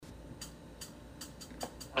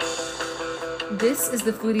This is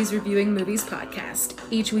the Foodies Reviewing Movies podcast.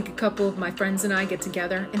 Each week, a couple of my friends and I get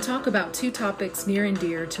together and talk about two topics near and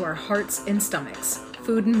dear to our hearts and stomachs: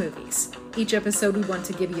 food and movies. Each episode, we want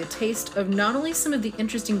to give you a taste of not only some of the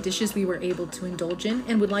interesting dishes we were able to indulge in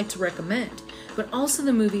and would like to recommend, but also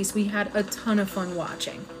the movies we had a ton of fun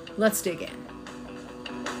watching. Let's dig in.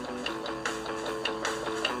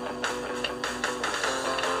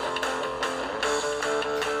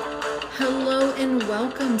 Hello and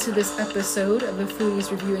welcome to this episode of the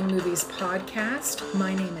Foodies Reviewing Movies podcast.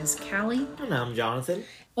 My name is Callie. And I'm Jonathan.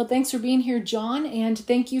 Well, thanks for being here, John, and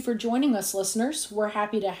thank you for joining us, listeners. We're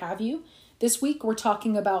happy to have you. This week, we're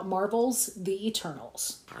talking about Marvel's The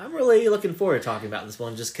Eternals. I'm really looking forward to talking about this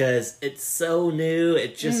one just because it's so new.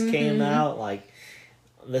 It just came out.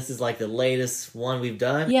 This is the latest one we've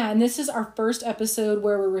done. Yeah, and this is our first episode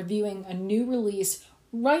where we're reviewing a new release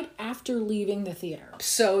right after leaving the theater.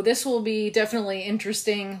 So this will be definitely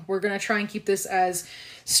interesting. We're going to try and keep this as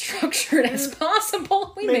structured as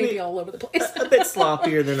possible. We may be all over the place. a bit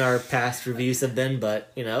sloppier than our past reviews have been,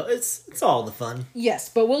 but, it's all the fun. Yes,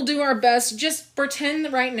 but we'll do our best. Just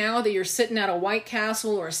pretend right now that you're sitting at a White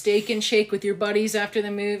Castle or a Steak and Shake with your buddies after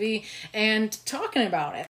the movie and talking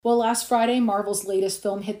about it. Well, last Friday, Marvel's latest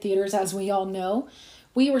film hit theaters, as we all know.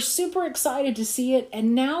 We were super excited to see it,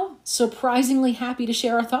 and now surprisingly happy to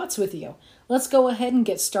share our thoughts with you. Let's go ahead and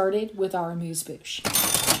get started with our amuse-bouche.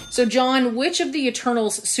 So, John, which of the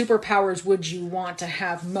Eternals' superpowers would you want to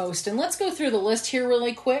have most? And let's go through the list here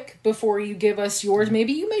really quick before you give us yours.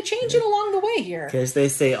 Maybe you may change it along the way here. Because they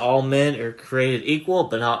say all men are created equal,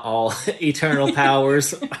 but not all eternal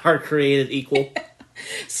powers are created equal.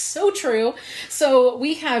 So true. So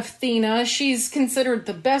we have Thena. She's considered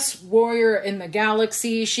the best warrior in the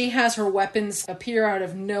galaxy. She has her weapons appear out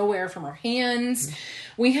of nowhere from her hands.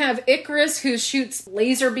 We have Icarus, who shoots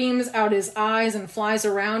laser beams out his eyes and flies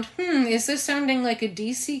around. Is this sounding like a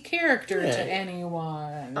DC character to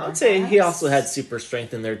anyone? I would say he also had super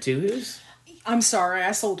strength in there too. I'm sorry,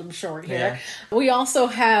 I sold him short here. Yeah. We also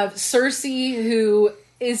have Cersei, who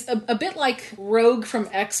is a bit like Rogue from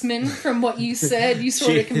X-Men, from what you said. You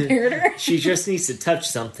sort of compared her. She just needs to touch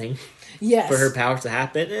something for her powers to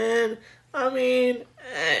happen. And,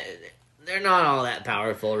 they're not all that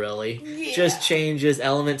powerful, really. Yeah. Just changes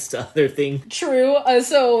elements to other things. True.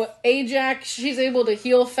 So, Ajax, she's able to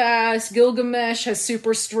heal fast. Gilgamesh has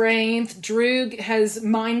super strength. Droog has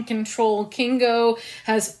mind control. Kingo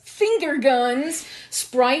has finger guns.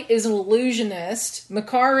 Sprite is an illusionist.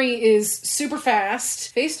 Makari is super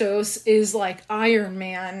fast. Phastos is like Iron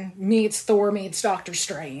Man meets Thor meets Doctor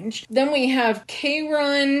Strange. Then we have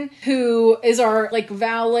Kayron, who is our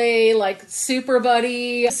valet, super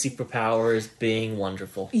buddy. Superpowers being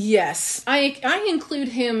wonderful. Yes. I include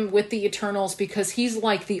him with the Eternals because he's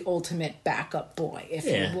like the ultimate backup boy, if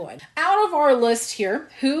you would. Out of our list here,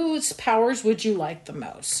 whose powers would you like the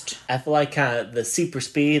most? I feel like kind of the super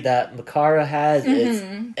speed that Makara has.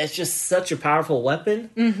 It's just such a powerful weapon.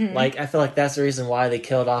 I feel like that's the reason why they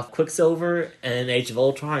killed off Quicksilver in Age of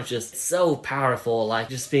Ultron. It's just so powerful.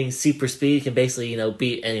 Just being super speed can basically,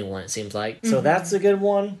 beat anyone, it seems like. So that's a good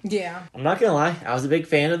one. Yeah. I'm not gonna lie, I was a big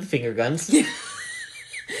fan of the finger guns.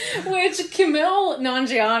 Which Kumail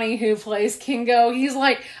Nanjiani, who plays Kingo, he's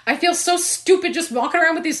like, I feel so stupid just walking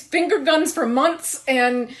around with these finger guns for months,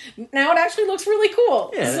 and now it actually looks really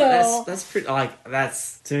cool. Yeah, so that's pretty,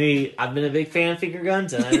 that's, to me, I've been a big fan of finger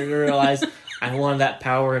guns, and I didn't realize I wanted that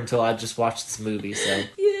power until I just watched this movie, so. Yeah,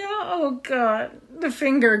 oh god, the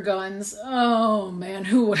finger guns. Oh man,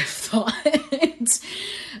 who would have thought?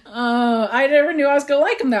 I never knew I was gonna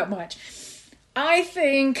like them that much. I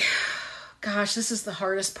think... Gosh, this is the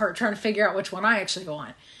hardest part, trying to figure out which one I actually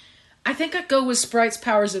want. I think I'd go with Sprite's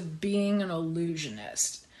powers of being an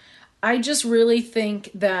illusionist. I just really think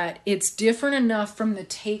that it's different enough from the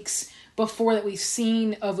takes before that we've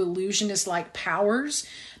seen of illusionist-like powers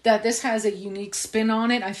that this has a unique spin on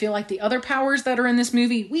it. I feel like the other powers that are in this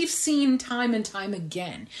movie, we've seen time and time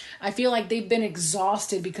again. I feel like they've been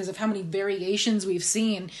exhausted because of how many variations we've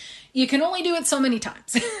seen. You can only do it so many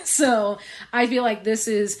times. So I feel like this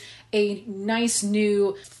is a nice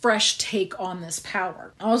new fresh take on this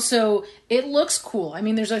power. Also, it looks cool. I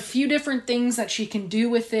mean, there's a few different things that she can do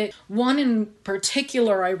with it. One in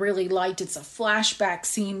particular I really liked. It's a flashback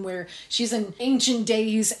scene where she's in ancient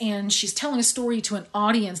days and she's telling a story to an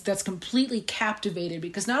audience that's completely captivated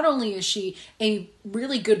because not only is she a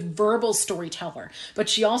really good verbal storyteller, but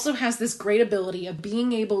she also has this great ability of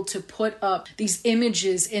being able to put up these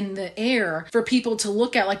images in the air for people to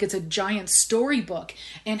look at like it's a giant storybook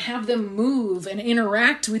and have them move and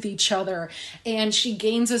interact with each other. And she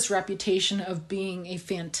gains this reputation of being a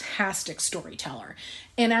fantastic storyteller.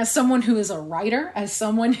 And as someone who is a writer, as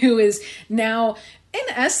someone who is now, in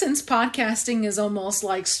essence, podcasting is almost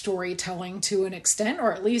like storytelling to an extent,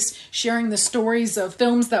 or at least sharing the stories of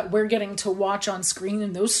films that we're getting to watch on screen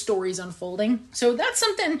and those stories unfolding. So that's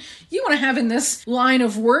something you want to have in this line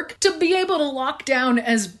of work, to be able to lock down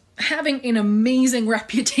as having an amazing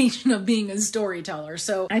reputation of being a storyteller.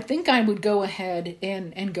 So I think I would go ahead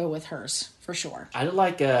and go with hers for sure. I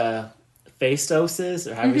like Phastos's,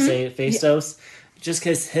 or however you say it, Phastos. Yeah. Just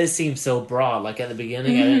because his seems so broad. Like, at the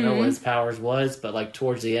beginning, I didn't know what his powers was, but, like,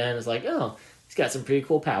 towards the end, it's like, oh, he's got some pretty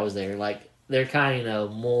cool powers there. Like, they're kind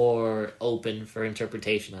of, more open for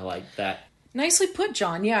interpretation. I like that. Nicely put,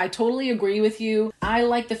 John. Yeah, I totally agree with you. I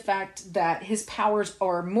like the fact that his powers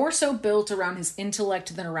are more so built around his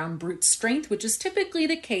intellect than around brute strength, which is typically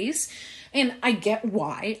the case. And I get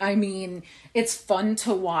why. I mean, it's fun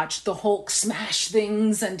to watch the Hulk smash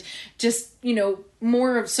things and just, you know,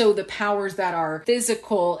 more so the powers that are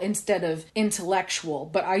physical instead of intellectual.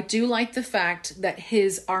 But I do like the fact that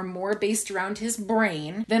his are more based around his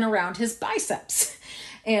brain than around his biceps.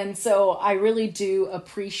 And so I really do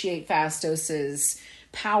appreciate Phastos's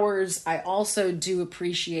powers. I also do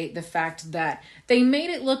appreciate the fact that they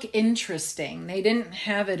made it look interesting. They didn't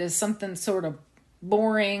have it as something sort of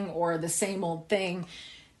boring or the same old thing.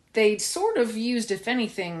 They sort of used, if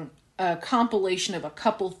anything, a compilation of a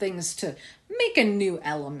couple things to make a new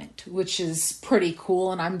element, which is pretty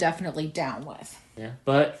cool, and I'm definitely down with. Yeah,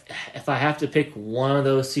 but if I have to pick one of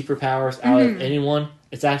those superpowers out of anyone,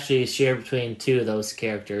 it's actually shared between two of those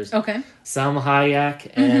characters. Okay. Salma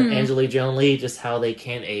Hayek and Angelina Jolie, just how they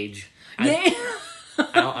can't age. Yeah.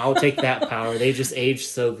 I'll take that power. They just age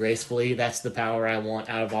so gracefully. That's the power I want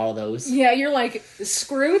out of all those. Yeah, you're like,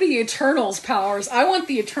 screw the Eternals powers. I want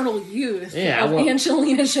the eternal youth of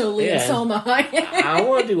Angelina Jolie and Salma Hayek. I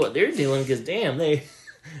want to do what they're doing, because damn, they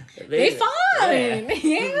fine.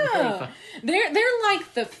 Yeah. They're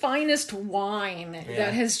like the finest wine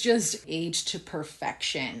that has just aged to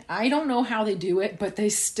perfection. I don't know how they do it, but they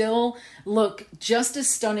still look just as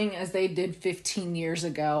stunning as they did 15 years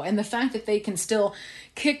ago. And the fact that they can still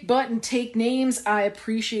kick butt and take names, I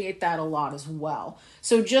appreciate that a lot as well.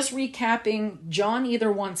 So just recapping, John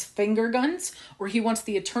either wants finger guns or he wants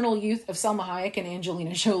the eternal youth of Salma Hayek and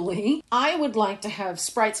Angelina Jolie. I would like to have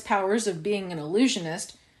Sprite's powers of being an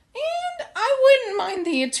illusionist. And I wouldn't mind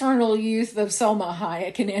the eternal youth of Salma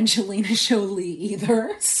Hayek and Angelina Jolie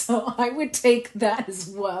either. So I would take that as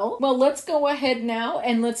well. Well, let's go ahead now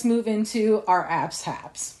and let's move into our apps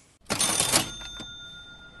haps.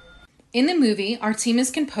 In the movie, our team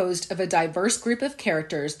is composed of a diverse group of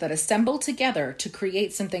characters that assemble together to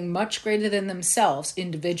create something much greater than themselves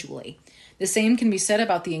individually. The same can be said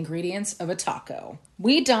about the ingredients of a taco.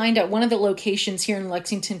 We dined at one of the locations here in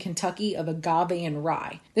Lexington, Kentucky of Agave and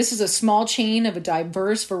Rye. This is a small chain of a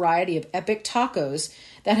diverse variety of epic tacos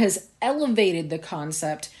that has elevated the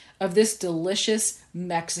concept of this delicious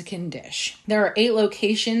Mexican dish. There are 8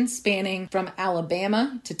 locations spanning from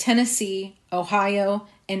Alabama to Tennessee, Ohio,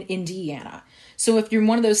 and Indiana. So if you're in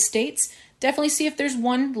one of those states, definitely see if there's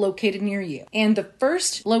one located near you. And the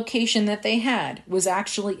first location that they had was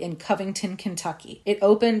actually in Covington, Kentucky. It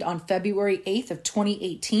opened on February 8th of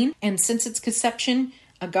 2018, and since its conception,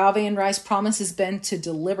 Agave and Rye's promise has been to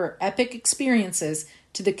deliver epic experiences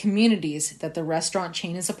to the communities that the restaurant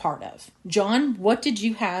chain is a part of. John, what did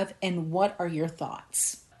you have and what are your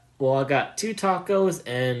thoughts? Well, I got 2 tacos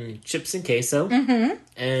and chips and queso.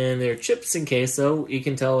 And their chips and queso, you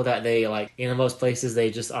can tell that they, like, most places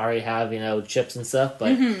they just already have, chips and stuff.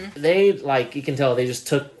 But they, like, you can tell they just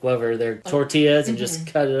took whatever their tortillas and just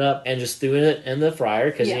cut it up and just threw it in the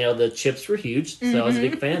fryer because, the chips were huge. So I was a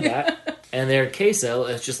big fan of that. And their queso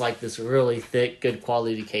is just like this really thick, good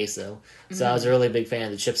quality queso. So I was a really big fan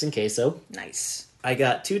of the chips and queso. Nice. I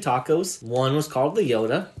got 2 tacos. One was called the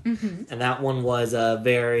Yoda, and that one was a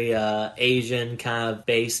very Asian kind of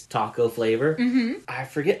based taco flavor. I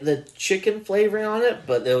forget the chicken flavoring on it,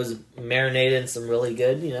 but it was marinated in some really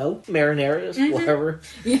good, marinara, whatever.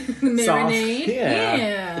 Marinade?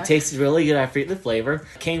 Yeah. It tasted really good. I forget the flavor.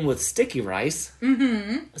 It came with sticky rice.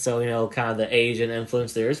 So, kind of the Asian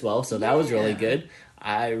influence there as well. So that was really good.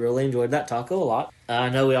 I really enjoyed that taco a lot. I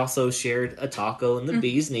know we also shared a taco in the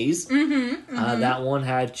bee's knees. That one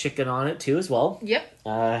had chicken on it too as well. Yep.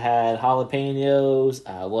 Had jalapenos.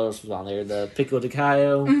 What else was on there? The pico de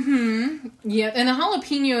gallo. Yeah, and the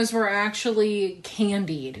jalapenos were actually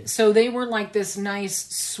candied. So they were like this nice,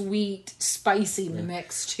 sweet, spicy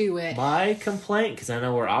mix to it. My complaint, because I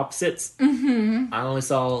know we're opposites, I only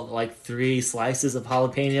saw like 3 slices of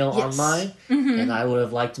jalapeno on mine, and I would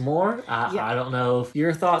have liked more. I don't know if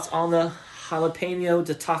your thoughts on the jalapeno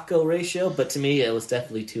to taco ratio, but to me it was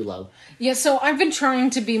definitely too low. Yeah, so I've been trying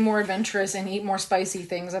to be more adventurous and eat more spicy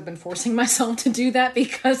things. I've been forcing myself to do that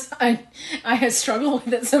because I had struggled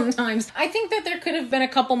with it sometimes. I think that there could have been a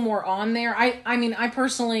couple more on there. I mean, I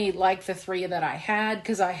personally like the 3 that I had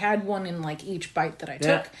because I had one in like each bite that I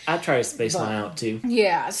took. I try to space mine out too.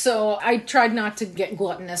 Yeah, so I tried not to get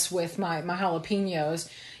gluttonous with my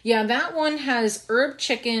jalapenos. Yeah, that one has herb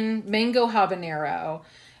chicken, mango habanero,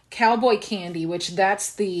 cowboy candy, which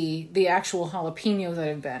that's the actual jalapenos that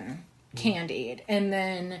have been candied, and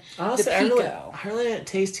then honestly, the pico. I really didn't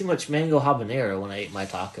taste too much mango habanero when I ate my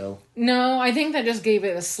taco. No, I think that just gave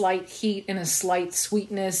it a slight heat and a slight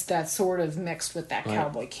sweetness that sort of mixed with that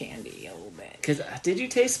cowboy candy a little bit. Because did you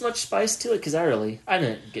taste much spice to it? Because I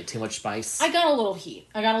didn't get too much spice. I got a little heat.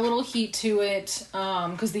 To it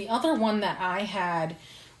because the other one that I had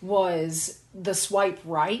was the swipe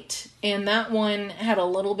right, and that one had a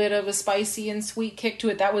little bit of a spicy and sweet kick to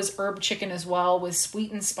it. That was herb chicken as well, with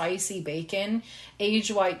sweet and spicy bacon,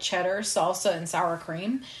 aged white cheddar, salsa, and sour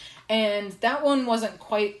cream. And that one wasn't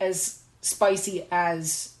quite as spicy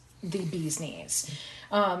as the bee's knees.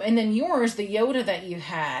 And then yours, the Yoda that you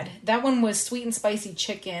had, that one was sweet and spicy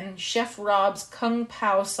chicken, Chef Rob's Kung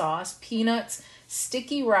Pao sauce, peanuts,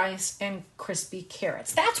 sticky rice, and crispy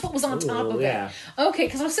carrots. That's what was on top of it. Okay,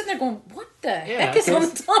 because I was sitting there going, what the heck is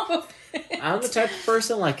on top of it? I'm the type of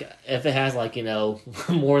person, like, if it has, like,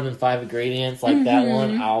 more than 5 ingredients, like that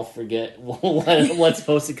one, I'll forget what's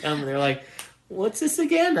supposed to come. And they're like, what's this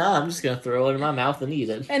again? Oh, I'm just going to throw it in my mouth and eat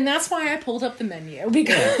it. And that's why I pulled up the menu,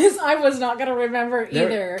 because I was not going to remember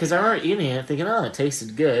either. Because I remember eating it thinking, oh, it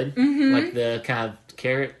tasted good. Like the kind of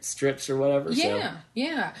carrot strips or whatever.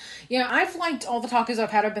 Yeah. I've liked all the tacos I've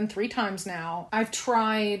had. I've been 3 times now. I've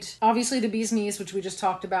tried, obviously, the bee's knees, which we just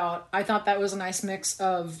talked about. I thought that was a nice mix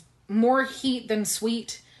of more heat than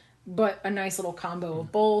sweet, but a nice little combo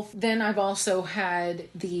of both. Then I've also had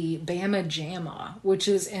the Bama Jamma, which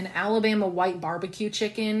is an Alabama white barbecue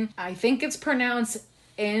chicken. I think it's pronounced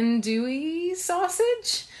andouille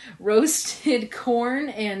sausage, roasted corn,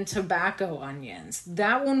 and tobacco onions.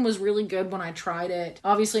 That one was really good when I tried it.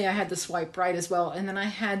 Obviously, I had the swipe right as well. And then I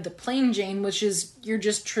had the plain Jane, which is your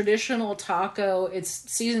just traditional taco. It's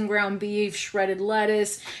seasoned ground beef, shredded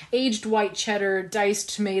lettuce, aged white cheddar,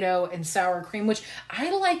 diced tomato, and sour cream, which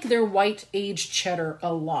I like their white aged cheddar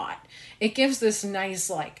a lot. It gives this nice,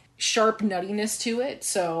 like, sharp nuttiness to it,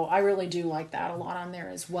 so I really do like that a lot on there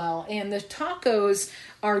as well. And the tacos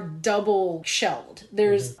are double shelled.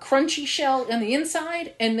 There's crunchy shell on the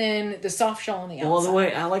inside, and then the soft shell on the outside. Well, the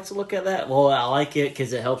way I like to look at that, I like it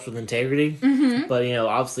because it helps with integrity. But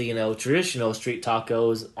obviously, traditional street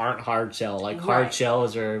tacos aren't hard shell. Like hard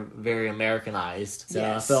shells are very Americanized. So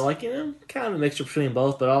I felt like kind of a mixture between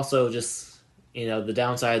both, but also just. The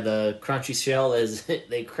downside of the crunchy shell is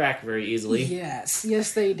they crack very easily. Yes,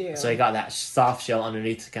 they do. So I got that soft shell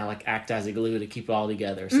underneath to kind of like act as a glue to keep it all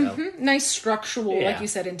together. So nice structural, like you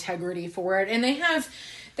said, integrity for it. And they have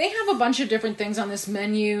a bunch of different things on this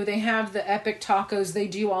menu. They have the epic tacos. They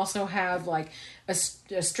do also have like a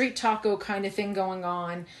street taco kind of thing going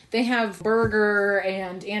on. They have burger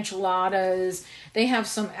and enchiladas. They have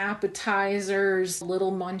some appetizers,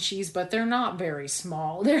 little munchies, but they're not very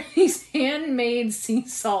small. They're these handmade sea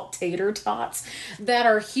salt tater tots that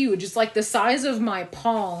are huge. It's like the size of my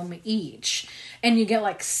palm each. And you get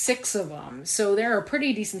like 6 of them. So they're a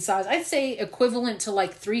pretty decent size. I'd say equivalent to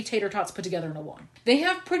like 3 tater tots put together into one. They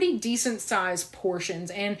have pretty decent sized portions.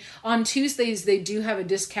 And on Tuesdays, they do have a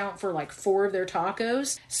discount for like 4 of their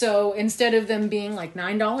tacos. So instead of them being like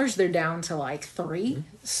 $9, they're down to like $3.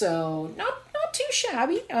 So not too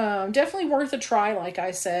shabby. Definitely worth a try, like I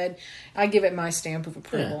said. I give it my stamp of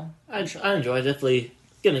approval. Yeah, I enjoy it. Definitely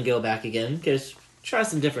gonna go back again because try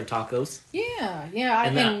some different tacos. Yeah.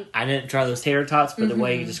 I didn't try those tater tots, but the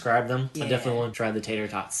way you described them, I definitely want to try the tater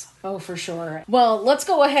tots. Oh, for sure. Well, let's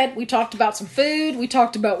go ahead. We talked about some food. We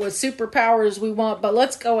talked about what superpowers we want, but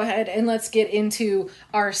let's go ahead and let's get into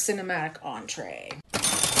our cinematic entree.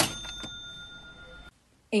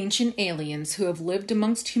 Ancient aliens who have lived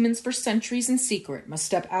amongst humans for centuries in secret must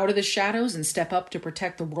step out of the shadows and step up to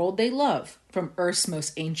protect the world they love from Earth's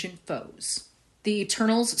most ancient foes. The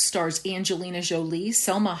Eternals stars Angelina Jolie,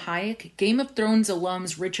 Selma Hayek, Game of Thrones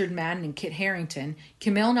alums Richard Madden and Kit Harington,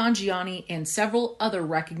 Kumail Nanjiani, and several other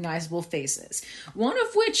recognizable faces. One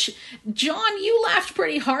of which, John, you laughed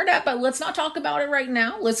pretty hard at, but let's not talk about it right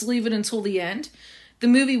now. Let's leave it until the end. The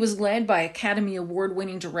movie was led by Academy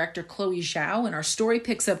Award-winning director Chloe Zhao, and our story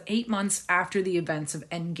picks up 8 months after the events of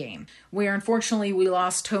Endgame, where unfortunately we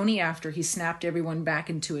lost Tony after he snapped everyone back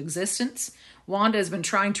into existence. Wanda has been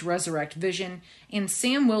trying to resurrect Vision, and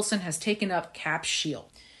Sam Wilson has taken up Cap's shield.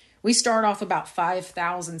 We start off about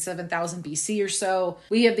 5,000, 7,000 BC or so.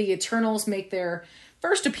 We have the Eternals make their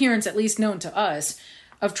first appearance, at least known to us,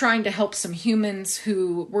 of trying to help some humans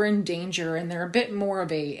who were in danger, and they're a bit more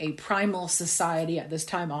of a primal society at this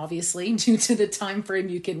time, obviously, due to the time frame.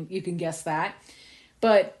 You can guess that.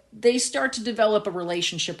 But they start to develop a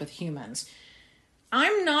relationship with humans.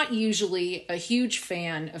 I'm not usually a huge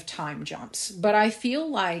fan of time jumps, but I feel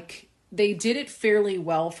like they did it fairly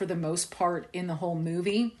well for the most part in the whole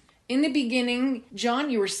movie. In the beginning, John,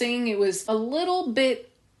 you were saying it was a little bit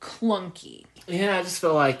clunky. Yeah, I just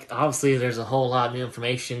feel like, obviously, there's a whole lot of new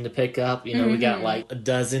information to pick up. You know, we got, like, a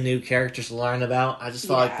dozen new characters to learn about. I just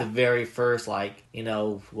felt like the very first, 5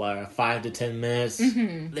 to 10 minutes,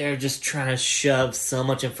 they're just trying to shove so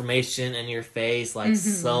much information in your face,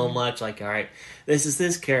 so much, all right, this is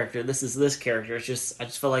this character, this is this character. It's just, I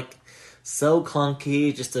just feel like so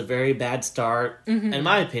clunky, just a very bad start. In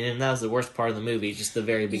my opinion, that was the worst part of the movie, just the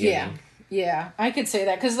very beginning. Yeah, I could say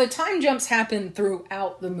that, because the time jumps happen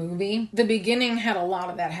throughout the movie. The beginning had a lot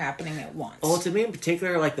of that happening at once. Well, to me in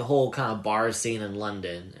particular, the whole kind of bar scene in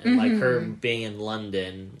London, and her being in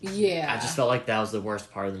London. Yeah. I just felt like that was the worst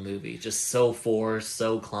part of the movie. Just so forced,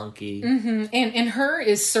 so clunky. And her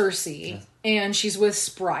is Cersei. And she's with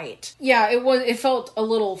Sprite. Yeah, it felt a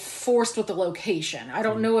little forced with the location. I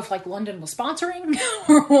don't know if London was sponsoring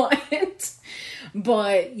or what.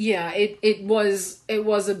 But yeah, it was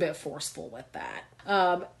a bit forceful with that.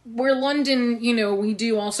 Where London, we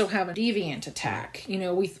do also have a deviant attack.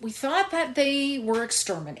 We thought that they were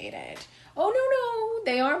exterminated. Oh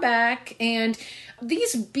no, they are back. And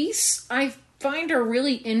these beasts, I find, are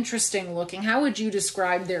really interesting looking. How would you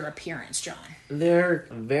describe their appearance, John? They're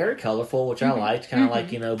very colorful, which I liked. Kind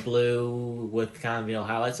of blue with kind of,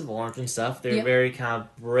 highlights of orange and stuff. They're very kind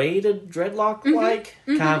of braided, dreadlock-like.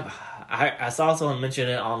 Kind of, I saw someone mention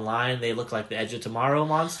it online. They look like the Edge of Tomorrow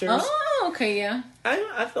monsters. Oh, okay, yeah.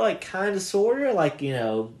 I feel like kind of, sort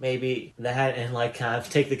of, maybe that, and kind of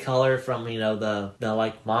take the color from,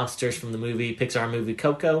 the monsters from the Pixar movie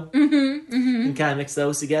Coco. And kind of mix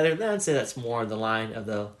those together. Then I'd say that's more the line of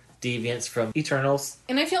the deviants from Eternals.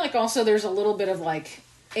 And I feel like also there's a little bit of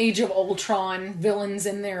Age of Ultron villains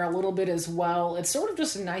in there a little bit as well. It's sort of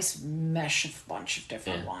just a nice mesh of bunch of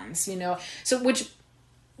different ones, So which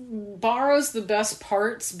borrows the best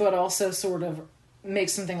parts, but also sort of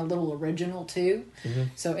makes something a little original too.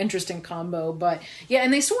 So interesting combo. But yeah,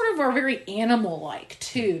 and they sort of are very animal-like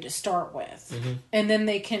too to start with. And then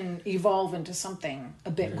they can evolve into something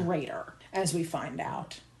a bit greater as we find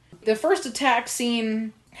out. The first attack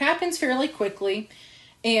scene happens fairly quickly,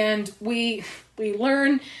 and we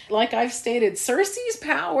learn, like I've stated, Cersei's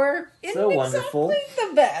power isn't so wonderful. Exactly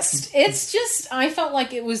the best. It's just, I felt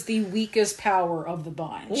like it was the weakest power of the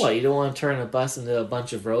bunch. What, you don't want to turn a bus into a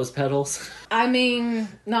bunch of rose petals? I mean,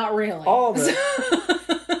 not really. All of it.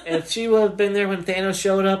 If she would have been there when Thanos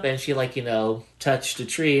showed up and she, touched a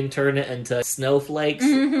tree and turned it into snowflakes,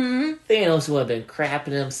 Thanos would have been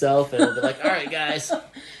crapping himself and would be like, all right, guys,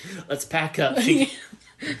 let's pack up.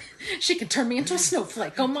 She can turn me into a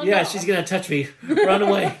snowflake. Oh my god. Yeah, she's going to touch me. Run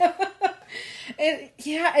away.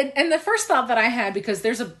 And the first thought that I had, because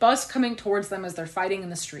there's a bus coming towards them as they're fighting in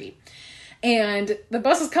the street. And the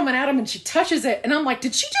bus is coming at him and she touches it. And I'm like,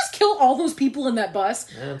 did she just kill all those people in that bus?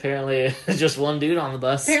 And apparently just one dude on the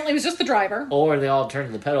bus. Apparently it was just the driver. Or they all turned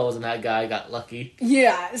to the pedals and that guy got lucky.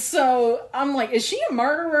 Yeah, so I'm like, is she a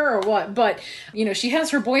murderer or what? But, she has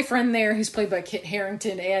her boyfriend there who's played by Kit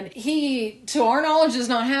Harington. And he, to our knowledge, does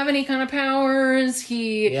not have any kind of powers.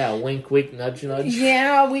 Yeah, wink, wink, nudge, nudge.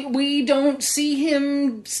 Yeah, we don't see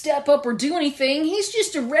him step up or do anything. He's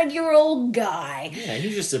just a regular old guy. Yeah,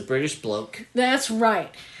 he's just a British bloke. That's right.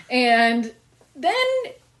 And then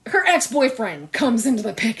her ex-boyfriend comes into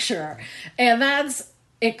the picture, and that's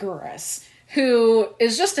Icarus, who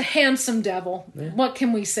is just a handsome devil. Yeah. What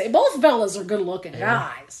can we say? Both Bellas are good-looking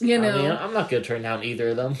guys, I mean, I'm not going to turn down either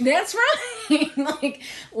of them. That's right.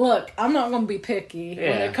 Look, I'm not going to be picky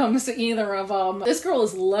when it comes to either of them. This girl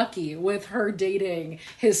is lucky with her dating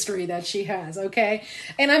history that she has, okay?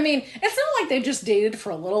 And I mean, it's not like they just dated for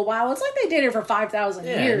a little while. It's like they dated for 5,000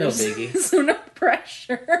 years. No biggie. So no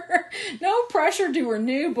pressure. No pressure to her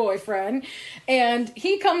new boyfriend. And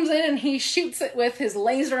he comes in and he shoots it with his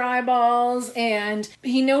laser eyeballs, and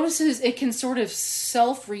he notices it can sort of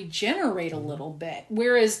self-regenerate a little bit.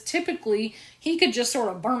 Whereas typically he could just sort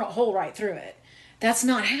of burn a hole right through it. That's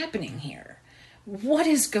not happening here. What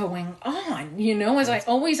is going on? You know, as I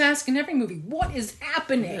always ask in every movie, what is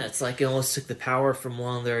happening? Yeah, it's like it almost took the power from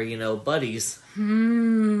one of their, buddies.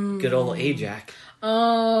 Good old Ajax.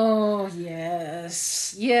 Oh,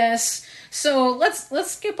 yes. Yes. So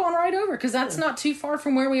let's skip on right over, because that's not too far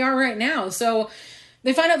from where we are right now. So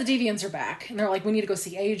they find out the Deviants are back, and they're like, we need to go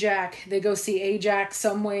see Ajax. They go see Ajax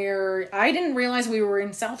somewhere. I didn't realize we were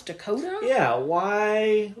in South Dakota. Yeah,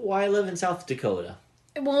 why live in South Dakota?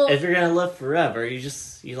 Well, If you're gonna live forever, you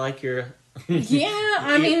like your yeah,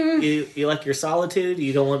 I mean, you like your solitude.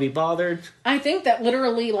 You don't want to be bothered. I think that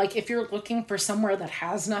literally, like, if you're looking for somewhere that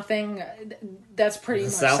has nothing, that's pretty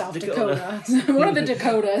much South Dakota. One of the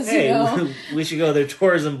Dakotas, Hey, you know. we should go to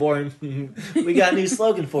tourism board. We got a new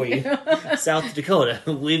slogan for you. South Dakota,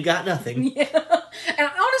 we've got nothing. Yeah.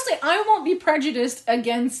 And honestly, I won't be prejudiced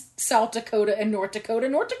against South Dakota and North Dakota.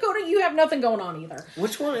 North Dakota, you have nothing going on either.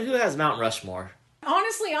 Which one? Who has Mount Rushmore?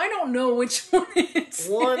 Honestly, I don't know which one it is.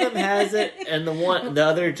 One of them has it, and the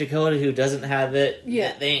other Dakota who doesn't have it,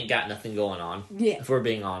 Yeah. they ain't got nothing going on. Yeah. If we're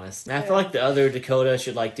being honest. And I feel like the other Dakota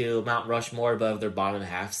should do Mount Rushmore above their bottom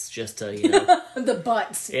halves, just to The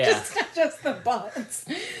butts. Yeah. Just the butts.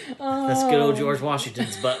 That's good old George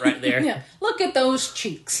Washington's butt right there. Yeah. Look at those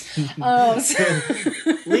cheeks.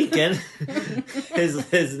 Lincoln,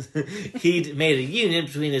 he made a union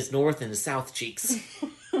between his north and his south cheeks.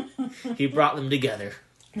 He brought them together.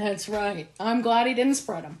 That's right. I'm glad he didn't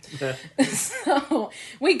spread them. So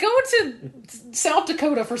we go to South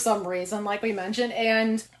Dakota for some reason, like we mentioned,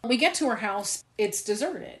 and we get to her house. It's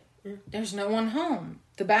deserted. There's no one home.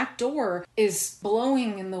 The back door is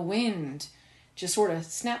blowing in the wind, just sort of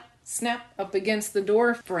snap, snap up against the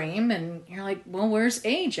door frame, and you're like, well, where's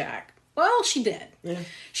Ajax? Well, she did. Yeah.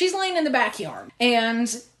 She's laying in the backyard,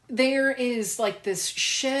 and there is like this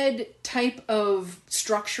shed type of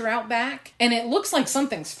structure out back, and it looks like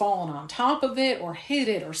something's fallen on top of it or hit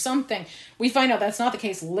it or something. We find out that's not the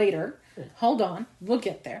case later. Hold on, we'll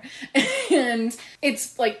get there. And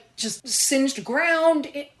it's like just singed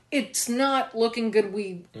ground. It's not looking good.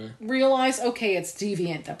 We realize, okay, it's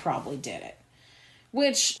Deviant that probably did it.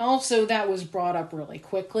 Which also that was brought up really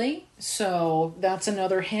quickly. So that's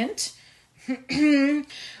another hint.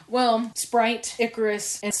 Well, Sprite,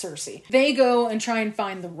 Icarus, and Cersei, they go and try and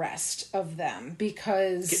find the rest of them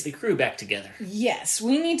because... Get the crew back together. Yes,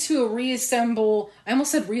 we need to reassemble... I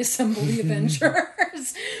almost said reassemble the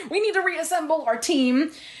Avengers. We need to reassemble our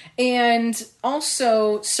team. And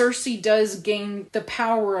also, Cersei does gain the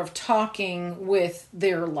power of talking with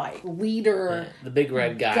their, leader... The big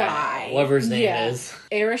red guy. Whatever his name is.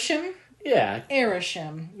 Arishem? Yeah.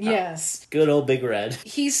 Arishem, yes. Good old Big Red.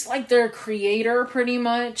 He's like their creator, pretty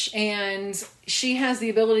much, and she has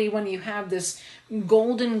the ability, when you have this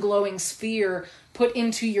golden glowing sphere put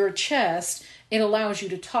into your chest, it allows you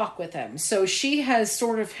to talk with him. So she has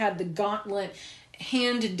sort of had the gauntlet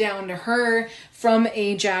handed down to her from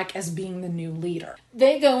Ajax as being the new leader.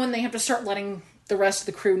 They go and they have to start letting the rest of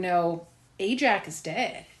the crew know Ajax is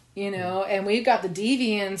dead. And we've got the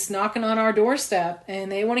Deviants knocking on our doorstep,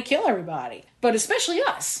 and they want to kill everybody, but especially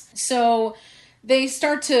us. So they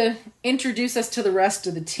start to introduce us to the rest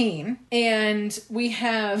of the team, and we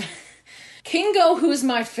have Kingo, who's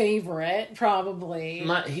my favorite, probably.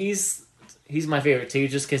 He's my favorite too,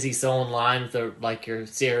 just because he's so in line with your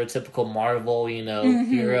stereotypical Marvel,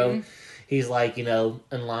 hero. He's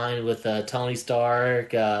in line with Tony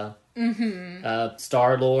Stark.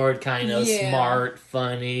 Star-Lord, smart,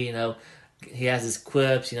 funny, he has his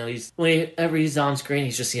quips, whenever he's on screen,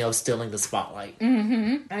 he's just, stealing the spotlight.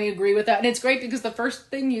 I agree with that. And it's great because the first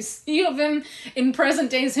thing you see of him in present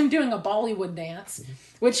day is him doing a Bollywood dance,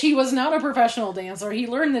 which he was not a professional dancer. He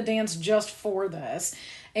learned the dance just for this.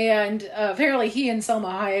 And apparently he and Selma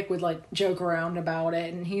Hayek would joke around about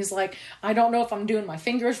it. And he's like, I don't know if I'm doing my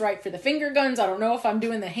fingers right for the finger guns. I don't know if I'm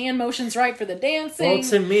doing the hand motions right for the dancing. Well,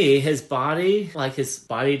 to me, his body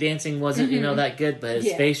dancing wasn't, that good. But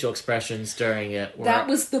his facial expressions during it were... That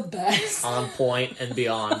was the best. On point and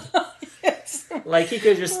beyond. Yes. He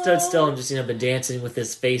could have just stood still and just, been dancing with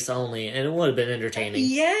his face only, and it would have been entertaining.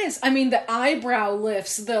 Yes. I mean, the eyebrow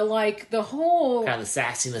lifts, the whole... Kind of the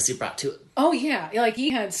sassiness he brought to it. Oh, yeah. He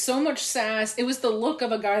had so much sass. It was the look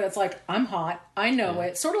of a guy that's like, I'm hot. I know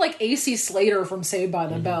it. Sort of like AC Slater from Saved by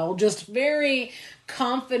the Bell. Just very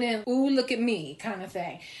confident, ooh, look at me kind of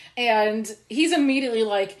thing. And he's immediately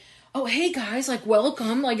like, oh, hey guys, like,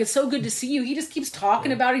 welcome. Like, it's so good to see you. He just keeps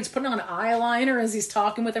talking about it. He's putting on eyeliner as he's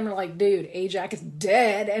talking with him. We're like, dude, Ajax is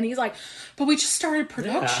dead. And he's like, but we just started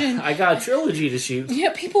production. Yeah, I got a trilogy to shoot.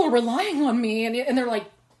 Yeah, people are relying on me. And they're like,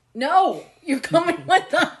 no, you're coming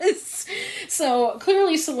with us. So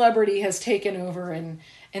clearly celebrity has taken over in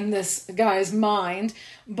this guy's mind,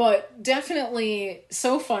 but definitely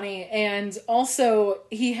so funny. And also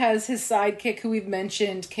he has his sidekick who we've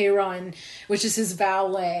mentioned, Kayron, which is his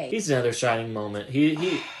valet. He's another shining moment.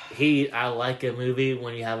 I like a movie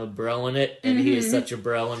when you have a bro in it, and he is such a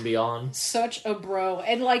bro and beyond. Such a bro.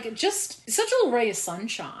 And like, just such a little ray of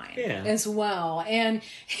sunshine as well. And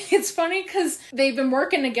it's funny because they've been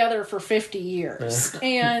working together for 50 years.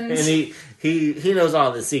 And he knows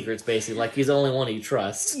all the secrets, basically. Like, he's the only one he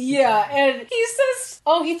trusts. Yeah, and he says,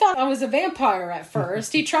 oh, he thought I was a vampire at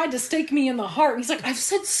first. He tried to stake me in the heart. He's like, I've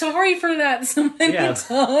said sorry for that so many times.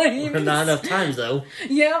 Not enough times, though.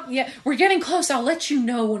 Yeah. We're getting close. I'll let you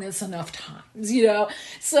know when it's enough times,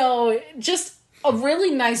 So, just a really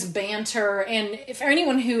nice banter. And if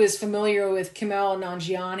anyone who is familiar with Kumail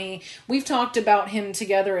Nanjiani, we've talked about him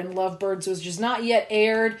together in Lovebirds, which is not yet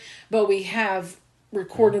aired, but we have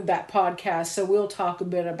recorded that podcast, so we'll talk a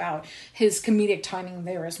bit about his comedic timing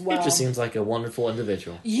there as well. It just seems like a wonderful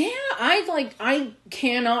individual. Yeah, I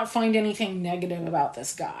cannot find anything negative about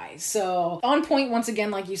this guy. So, on point once again,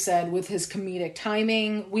 like you said, with his comedic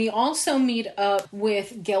timing. We also meet up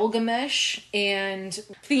with Gilgamesh and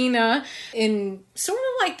Athena in sort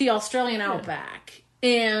of like the Australian outback.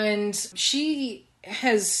 And she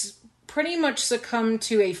has pretty much succumbed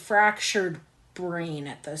to a fractured brain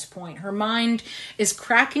at this point. Her mind is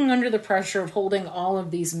cracking under the pressure of holding all of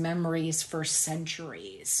these memories for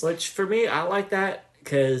centuries. Which, for me, I like that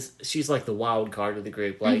because she's like the wild card of the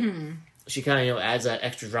group. Like, she kind of, adds that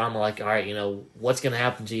extra drama, like, all right, what's going to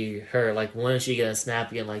happen to her? Like, when is she going to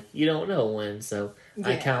snap again? Like, you don't know when. So,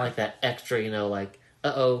 I kind of like that extra, like,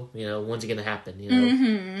 uh-oh, when's it going to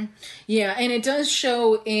happen, Yeah, and it does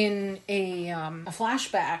show in a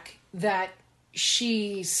flashback that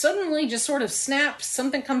she suddenly just sort of snaps,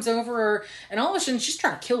 something comes over her, and all of a sudden she's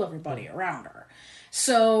trying to kill everybody around her.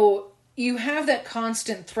 So you have that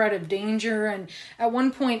constant threat of danger, and at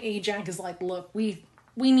one point Ajax is like, look, we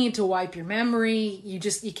need to wipe your memory. You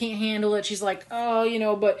can't handle it. She's like,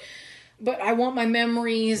 oh, but I want my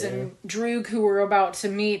memories. And Droog, who we're about to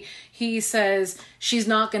meet, he says she's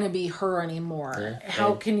not going to be her anymore.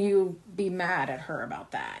 How can you be mad at her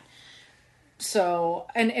about that? So,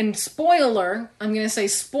 and spoiler, I'm going to say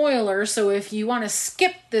spoiler, so if you want to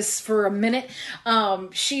skip this for a minute,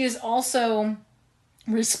 she is also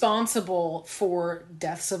responsible for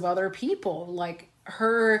deaths of other people. Like,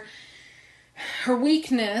 her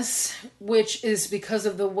weakness, which is because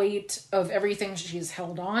of the weight of everything she's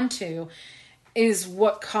held on to, is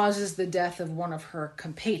what causes the death of one of her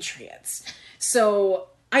compatriots. So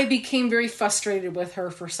I became very frustrated with her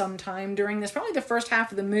for some time during this, probably the first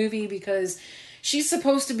half of the movie, because she's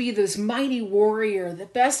supposed to be this mighty warrior, the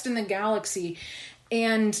best in the galaxy,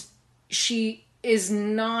 and she is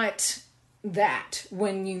not that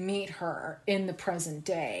when you meet her in the present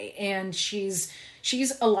day, and she's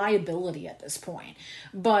a liability at this point.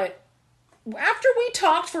 But after we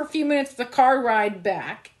talked for a few minutes, the car ride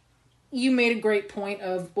back, you made a great point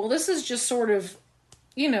of, well, this is just sort of,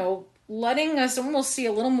 letting us almost see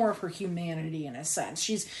a little more of her humanity in a sense.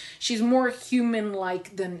 She's more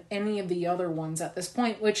human-like than any of the other ones at this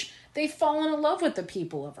point, which they've fallen in love with the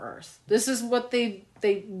people of Earth. This is what they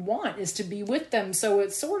want, is to be with them. So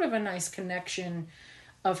it's sort of a nice connection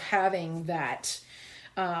of having that.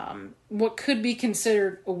 What could be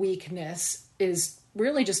considered a weakness is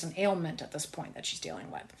really just an ailment at this point that she's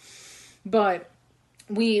dealing with. But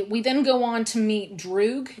we then go on to meet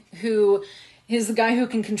Droog, who is the guy who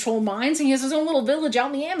can control minds, and he has his own little village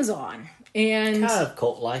out in the Amazon. And kind of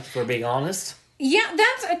cult-like, if we're being honest. Yeah,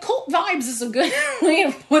 that's a cult vibes is a good way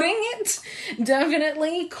of putting it.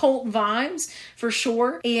 Definitely cult vibes for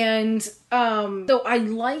sure. And though I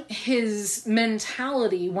like his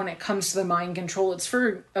mentality when it comes to the mind control, it's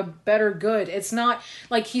for a better good. It's not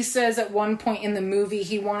like he says at one point in the movie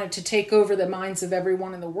he wanted to take over the minds of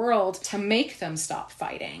everyone in the world to make them stop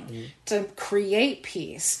fighting, to create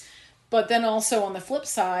peace. But then also on the flip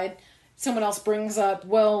side, someone else brings up,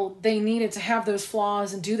 well, they needed to have those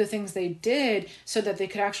flaws and do the things they did so that they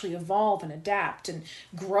could actually evolve and adapt and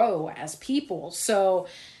grow as people. So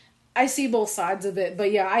I see both sides of it.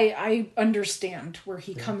 But yeah, I understand where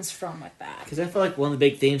he comes from with that. Because I feel like one of the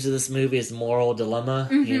big themes of this movie is moral dilemma,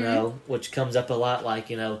 which comes up a lot.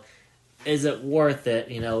 Like, is it worth it,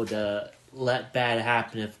 to let bad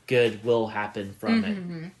happen if good will happen from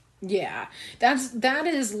it? Yeah, that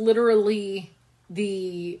is literally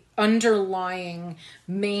the underlying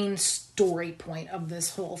main story point of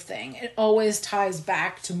this whole thing. It always ties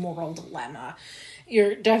back to moral dilemma.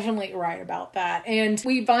 You're definitely right about that. And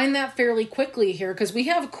we find that fairly quickly here because we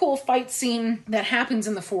have a cool fight scene that happens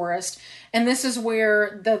in the forest. And this is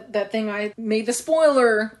where that thing I made the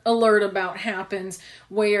spoiler alert about happens,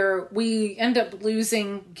 where we end up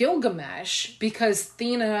losing Gilgamesh because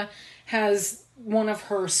Thena has one of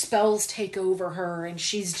her spells take over her and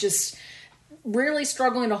she's just really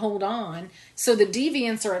struggling to hold on. So the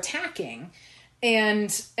deviants are attacking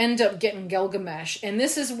and end up getting Gilgamesh. And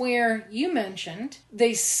this is where you mentioned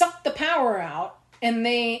they suck the power out and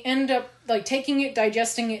they end up like taking it,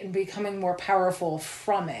 digesting it, and becoming more powerful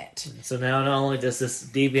from it. So now not only does this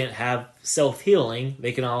deviant have self-healing,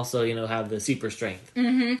 they can also, have the super strength.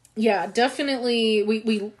 Mm-hmm. Yeah, definitely.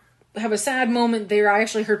 We have a sad moment there. I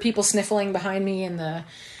actually heard people sniffling behind me in the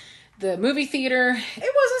movie theater. It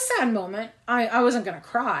was a sad moment. I wasn't gonna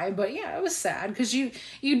cry, but yeah, it was sad because you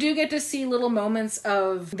do get to see little moments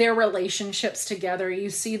of their relationships together. You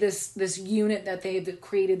see this unit that they've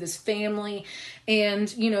created, this family, and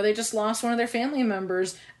they just lost one of their family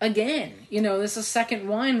members again. This is a second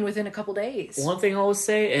one within a couple days. One thing I will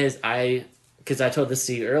say is because I told this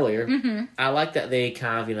to you earlier, I like that they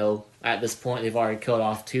kind of, at this point they've already killed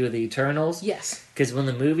off 2 of the Eternals. Yes. Because when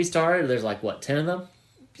the movie started, there's 10 of them?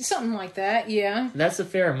 Something like that, yeah. That's a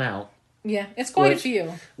fair amount. Yeah, it's quite a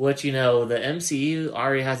few. Which, the MCU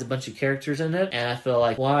already has a bunch of characters in it, and I feel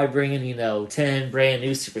like, why bring in, 10 brand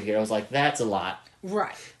new superheroes? That's a lot.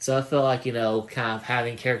 Right. So I feel like, kind of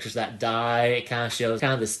having characters that die, it kind of shows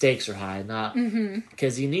kind of the stakes are high, not...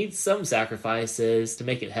 Because you need some sacrifices to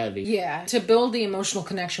make it heavy. Yeah, to build the emotional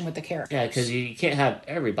connection with the characters. Yeah, because you can't have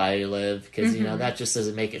everybody live, because, that just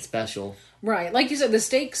doesn't make it special. Right. Like you said, the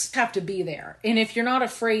stakes have to be there. And if you're not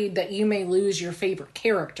afraid that you may lose your favorite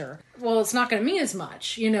character, well, it's not going to mean as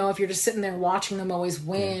much. If you're just sitting there watching them always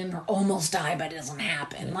win or almost die, but it doesn't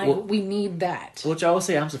happen. We need that. Which I will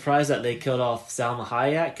say, I'm surprised that they killed off Salma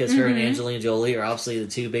Hayek, because her and Angelina Jolie are obviously the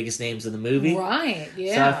 2 biggest names in the movie. Right,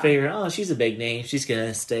 yeah. So I figured, she's a big name. She's going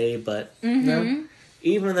to stay, but no.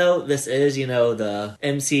 Even though this is, the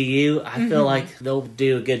MCU, I feel like they'll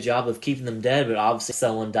do a good job of keeping them dead, but obviously if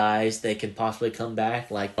someone dies, they can possibly come back,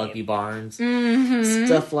 like Bucky Barnes,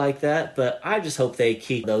 stuff like that. But I just hope they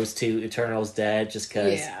keep those 2 Eternals dead, just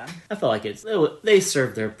because I feel like they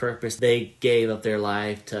served their purpose. They gave up their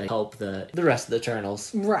life to help the rest of the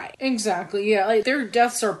Eternals. Right, exactly, yeah. Their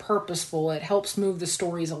deaths are purposeful. It helps move the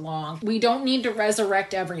stories along. We don't need to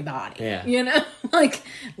resurrect everybody. Yeah.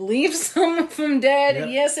 Leave some of them dead. Yep.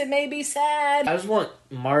 Yes, it may be sad. I just want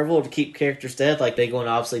Marvel to keep characters dead, like Big One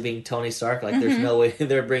obviously being Tony Stark. There's no way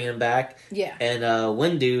they're bringing him back. Yeah. And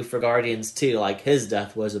Windu for Guardians too. His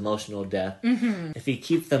death was emotional death. If you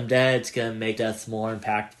keep them dead, it's gonna make deaths more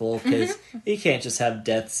impactful, because you can't just have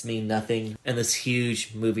deaths mean nothing in this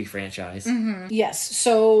huge movie franchise. Yes.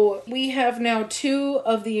 So we have now 2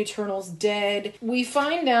 of the Eternals dead. We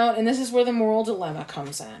find out, and this is where the moral dilemma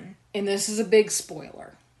comes in, and this is a big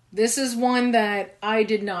spoiler. This is one that I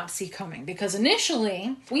did not see coming, because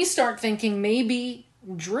initially we start thinking maybe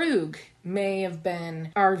Droog may have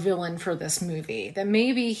been our villain for this movie. That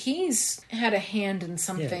maybe he's had a hand in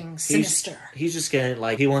something sinister. He's just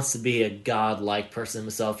gonna, he wants to be a god-like person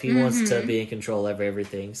himself. He wants to be in control of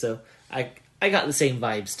everything. So I got the same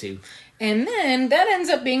vibes too. And then that ends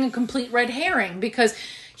up being a complete red herring, because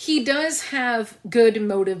he does have good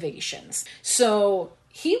motivations. So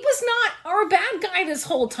he was not our bad guy this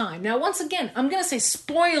whole time. Now, once again, I'm going to say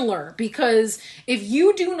spoiler, because if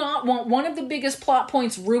you do not want one of the biggest plot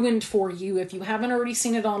points ruined for you, if you haven't already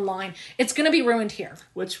seen it online, it's going to be ruined here.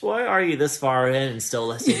 Why are you this far in and still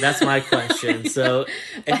listening? That's my question. So,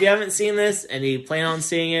 if you haven't seen this and you plan on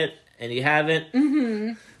seeing it and you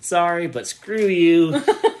haven't, sorry, but screw you.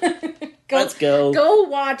 Let's go. Go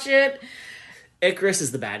watch it. Icarus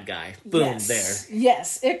is the bad guy. Boom, there.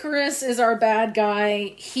 Yes, Icarus is our bad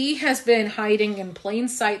guy. He has been hiding in plain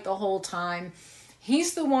sight the whole time.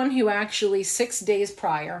 He's the one who actually 6 days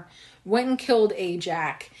prior went and killed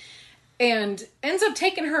Ajak and ends up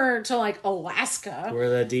taking her to Alaska,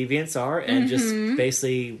 where the deviants are, and just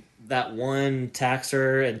basically that one attacks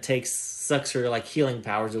her and sucks her healing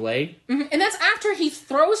powers away. And that's after he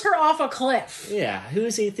throws her off a cliff. Yeah, who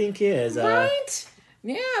does he think he is? Right?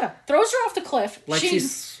 Yeah, throws her off the cliff.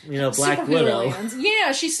 She's Black Widow. Lands.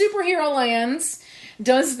 Yeah, she superhero lands,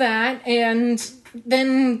 does that, and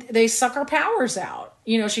then they suck her powers out.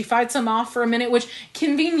 She fights him off for a minute, which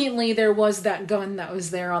conveniently there was that gun that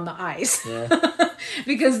was there on the ice. Yeah.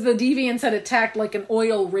 Because the deviants had attacked like an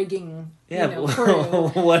oil rigging crew.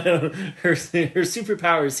 Her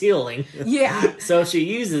superpower is healing. Yeah. So if she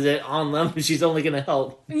uses it on them, she's only going to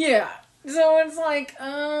help. Yeah. So it's like,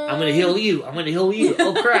 I'm going to heal you. I'm going to heal you.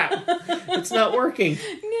 Oh, crap. It's not working.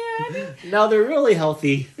 Yeah. Now they're really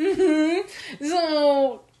healthy. Mm-hmm.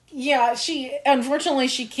 So, yeah, unfortunately,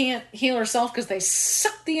 she can't heal herself because they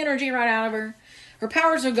suck the energy right out of her. Her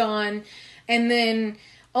powers are gone. And then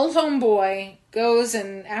old homeboy goes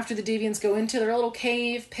and after the deviants go into their little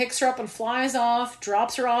cave, picks her up and flies off,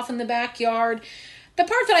 drops her off in the backyard. The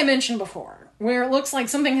part that I mentioned before, where it looks like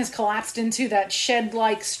something has collapsed into that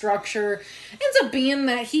shed-like structure, ends up being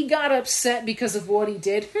that he got upset because of what he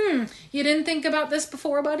did. You didn't think about this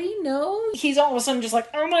before, buddy? No? He's all of a sudden just like,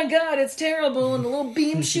 oh my god, it's terrible, and the little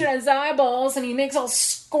beams shoot at his eyeballs, and he makes all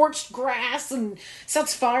scorched grass and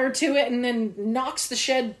sets fire to it, and then knocks the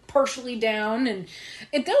shed partially down, and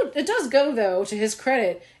it does go, though, to his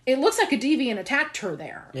credit, it looks like a deviant attacked her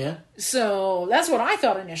there. Yeah. So that's what I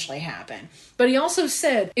thought initially happened. But he also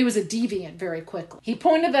said it was a deviant very quickly. He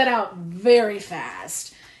pointed that out very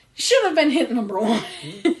fast. Should have been hit number one.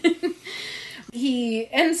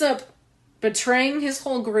 He ends up betraying his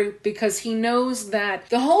whole group because he knows that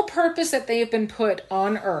the whole purpose that they have been put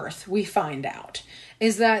on Earth, we find out,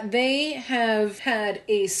 is that they have had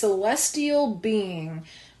a celestial being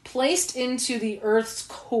placed into the Earth's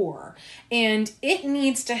core, and it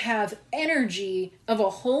needs to have energy of a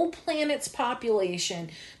whole planet's population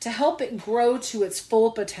to help it grow to its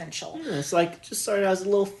full potential. It's like just started as a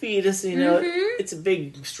little fetus, it's a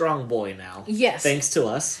big, strong boy now. Yes. Thanks to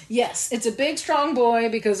us. Yes, it's a big, strong boy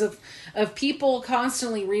because of people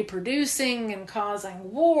constantly reproducing and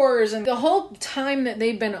causing wars, and the whole time that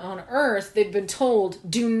they've been on Earth, they've been told,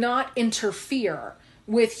 do not interfere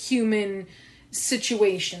with human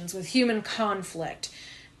situations, with human conflict.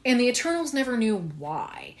 And the Eternals never knew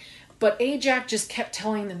why. But Ajak just kept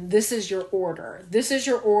telling them, this is your order. This is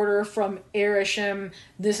your order from Erisham.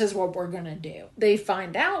 This is what we're going to do. They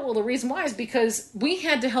find out, well, the reason why is because we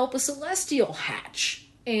had to help a Celestial hatch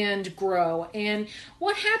and grow. And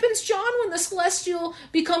what happens, John, when the Celestial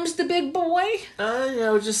becomes the big boy?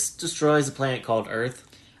 Just destroys a planet called Earth.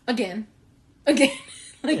 Again.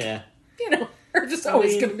 Yeah. Earth is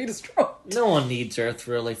always going to be destroyed. No one needs Earth,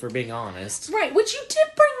 really, for being honest. Right, which you did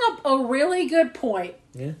bring up a really good point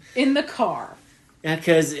in the car. Yeah,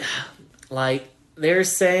 because, they're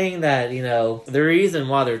saying that, the reason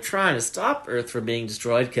why they're trying to stop Earth from being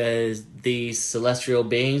destroyed, because these celestial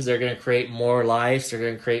beings, they're going to create more lives, they're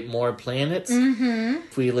going to create more planets. Mm-hmm.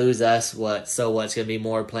 If we lose us, what's going to be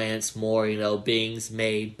more planets, more, beings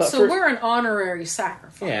made. But we're an honorary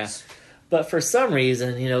sacrifice. Yeah. But for some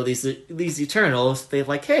reason, these Eternals, they're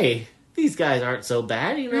like, hey, these guys aren't so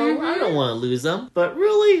bad, I don't want to lose them. But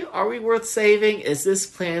really, are we worth saving? Is this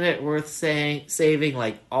planet worth saving,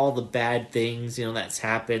 like, all the bad things, that's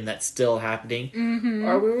happened, that's still happening? Mm-hmm.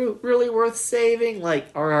 Are we really worth saving? Like,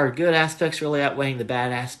 are our good aspects really outweighing the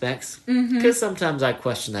bad aspects? Because sometimes I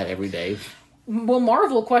question that every day. Well,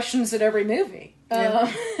 Marvel questions it every movie.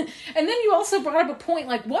 Yeah. And then you also brought up a point,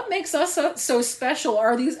 like, what makes us so special?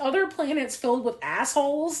 Are these other planets filled with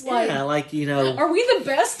assholes? Like, yeah, are we the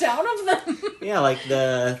best out of them? Yeah, like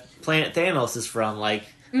the planet Thanos is from, like,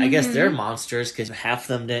 I guess they're monsters, because half of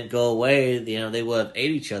them didn't go away, they would have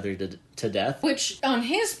ate each other to death. Which, on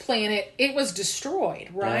his planet, it was destroyed,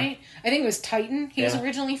 right? Yeah. I think it was Titan he was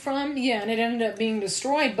originally from. Yeah, and it ended up being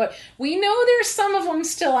destroyed, but we know there's some of them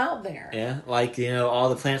still out there. Yeah, like, all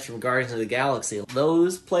the planets from Guardians of the Galaxy.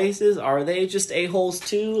 Those places, are they just a-holes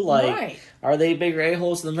too? Like, right. Are they bigger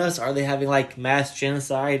a-holes than us? Are they having, like, mass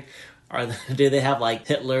genocide? Do they have, like,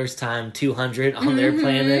 Hitler's time 200 on their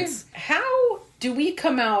planets? How do we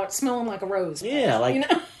come out smelling like a rose? Yeah, like,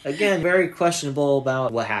 again, very questionable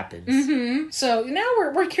about what happens. Mm-hmm. So now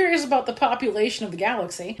we're curious about the population of the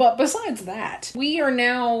galaxy. But besides that, we are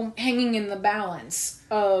now hanging in the balance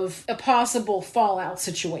of a possible fallout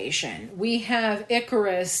situation. We have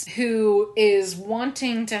Icarus, who is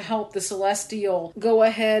wanting to help the Celestial go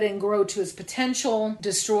ahead and grow to its potential,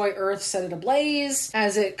 destroy Earth, set it ablaze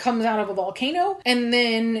as it comes out of a volcano. And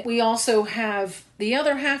then we also have the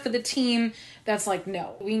other half of the team that's like,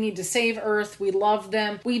 no, we need to save Earth. We love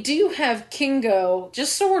them. We do have Kingo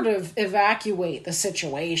just sort of evacuate the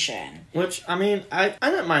situation. Which, I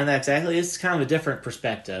don't mind that exactly. It's kind of a different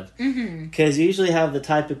perspective. Because you usually have the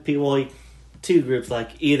type of people, two groups,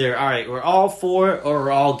 like either, all right, we're all for it or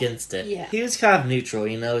we're all against it. Yeah. He was kind of neutral,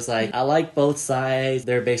 it's like, I like both sides.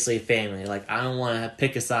 They're basically family. Like, I don't want to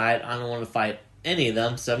pick a side. I don't want to fight any of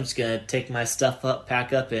them, so I'm just gonna take my stuff up,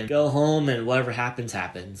 pack up, and go home, and whatever happens,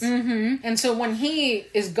 happens. And so when he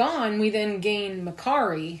is gone, we then gain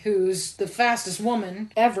Makari, who's the fastest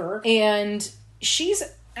woman ever, and she's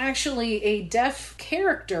actually a deaf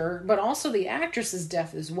character, but also the actress is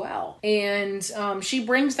deaf as well. And she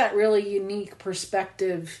brings that really unique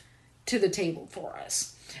perspective to the table for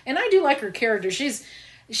us. And I do like her character. She's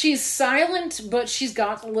silent, but she's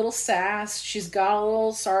got a little sass. She's got a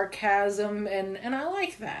little sarcasm, and I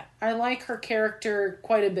like that. I like her character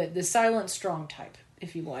quite a bit. The silent, strong type,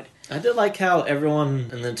 if you would. I did like how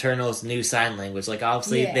everyone in the Eternals knew sign language. Like,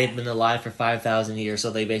 obviously, they've been alive for 5,000 years,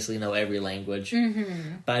 so they basically know every language.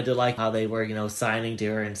 But I did like how they were, signing to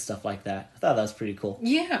her and stuff like that. I thought that was pretty cool.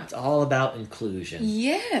 Yeah. It's all about inclusion.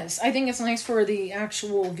 Yes. I think it's nice for the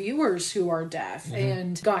actual viewers who are deaf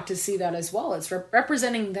and got to see that as well. It's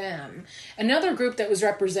representing them. Another group that was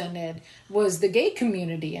represented was the gay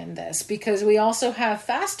community in this, because we also have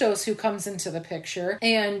Phastos who comes into the picture,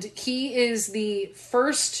 and he is the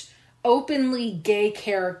first openly gay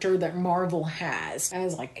character that Marvel has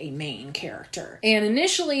as like a main character. And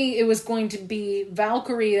initially it was going to be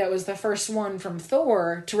Valkyrie that was the first one from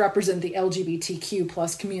Thor to represent the LGBTQ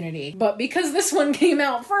plus community. But because this one came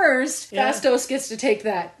out first, Phastos gets to take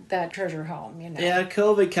that treasure home, Yeah,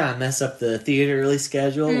 COVID kind of messed up the theater release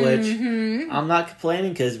schedule, which I'm not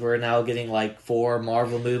complaining because we're now getting like 4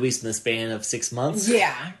 Marvel movies in the span of 6 months.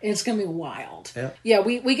 Yeah, it's gonna be wild. Yeah,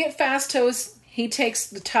 we get Phastos. He takes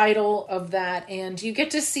the title of that, and you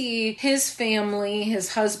get to see his family,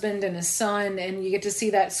 his husband and his son, and you get to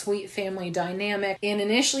see that sweet family dynamic. And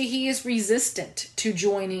initially he is resistant to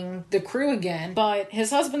joining the crew again, but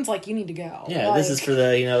his husband's like, you need to go. Yeah, this is for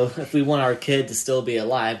the, if we want our kid to still be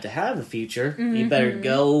alive, to have a future, you better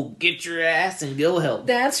go get your ass and go help.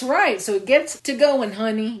 That's right. So get to going,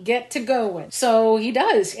 honey. Get to going. So he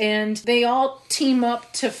does, and they all team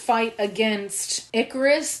up to fight against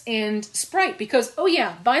Ikaris and Sprite. Because, oh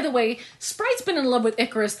yeah, by the way, Sprite's been in love with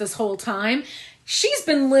Ikaris this whole time. She's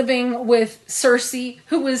been living with Cersei,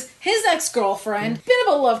 who was his ex-girlfriend. Bit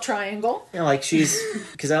of a love triangle. Yeah, like she's...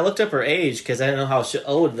 Because I looked up her age, because I don't know how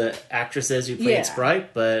old the actress is who played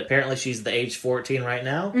Sprite, but apparently she's the age 14 right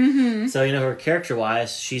now. So, her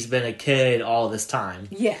character-wise, she's been a kid all this time.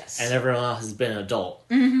 Yes. And everyone else has been an adult.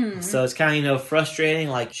 So it's kind of, frustrating.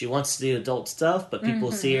 Like, she wants to do adult stuff, but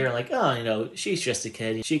people see her and like, oh, she's just a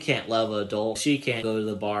kid. She can't love an adult. She can't go to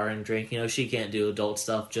the bar and drink. She can't do adult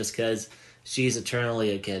stuff just because she's eternally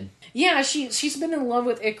a kid. Yeah, she's been in love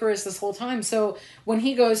with Ikaris this whole time. So when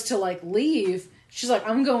he goes to leave, she's like,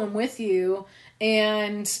 I'm going with you.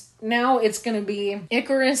 And now it's going to be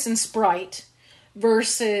Ikaris and Sprite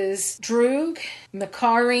versus Droog,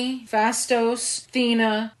 Makari, Phastos,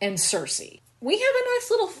 Thena, and Cersei. We have a nice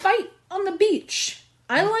little fight on the beach.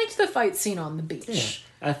 I liked the fight scene on the beach. Yeah.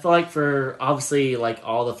 I feel like for, obviously,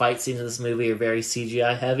 all the fight scenes in this movie are very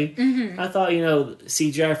CGI heavy. I thought,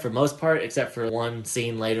 CGI for most part, except for one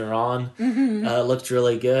scene later on, looked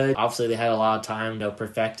really good. Obviously, they had a lot of time to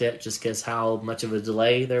perfect it, just because how much of a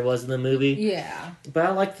delay there was in the movie. Yeah. But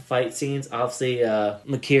I like the fight scenes. Obviously,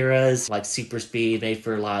 Makira's, super speed, made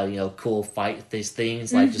for a lot of, cool fight these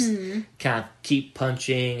things. Just kind of keep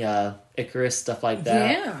punching, Ikaris, stuff like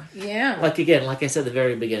that. Yeah. Again, like I said at the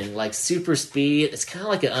very beginning, super speed, it's kind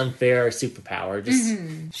of like an unfair superpower.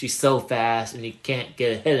 Just, she's so fast and you can't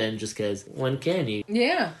get a hit in just because when can you?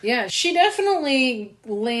 Yeah. She definitely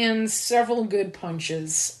lands several good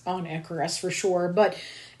punches on Ikaris for sure, but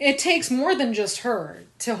it takes more than just her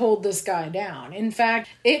to hold this guy down. In fact,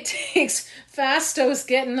 it takes Phastos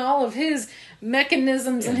getting all of his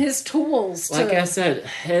mechanisms and his tools. Like I said,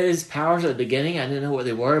 his powers at the beginning, I didn't know what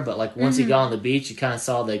they were, but once he got on the beach, you kind of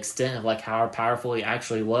saw the extent of how powerful he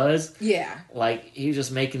actually was. Yeah. He was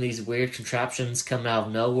just making these weird contraptions come out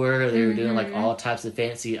of nowhere. They were doing all types of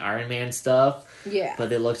fancy Iron Man stuff. Yeah. But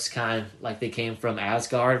they looked kind of like they came from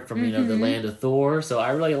Asgard, from the land of Thor. So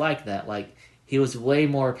I really like that. He was way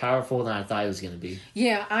more powerful than I thought he was going to be.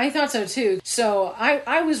 Yeah, I thought so too. So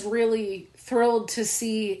I was really thrilled to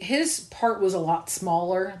see his part was a lot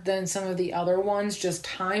smaller than some of the other ones, just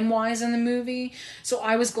time-wise in the movie. So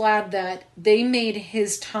I was glad that they made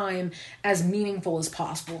his time as meaningful as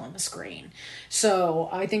possible on the screen. So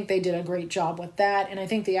I think they did a great job with that, and I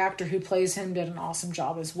think the actor who plays him did an awesome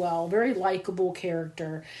job as well. Very likable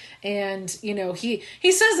character. And,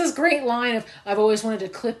 he says this great line of, I've always wanted to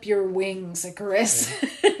clip your wings,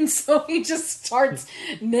 Ikaris. And so he just starts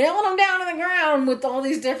nailing them down to the ground with all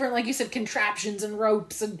these different, like you said, contraptions and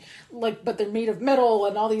ropes and but they're made of metal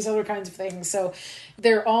and all these other kinds of things. So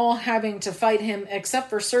they're all having to fight him except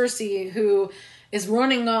for Cersei, who is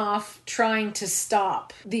running off trying to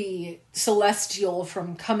stop the Celestial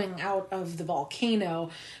from coming out of the volcano.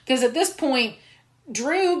 Because at this point,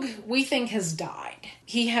 Droog, we think, has died.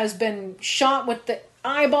 He has been shot with the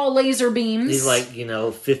eyeball laser beams. He's like,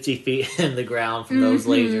 50 feet in the ground from those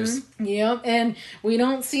lasers. Yep, and we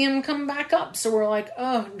don't see him come back up. So we're like,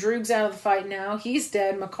 oh, Droog's out of the fight now. He's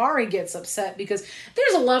dead. Makari gets upset because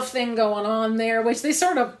there's a love thing going on there, which they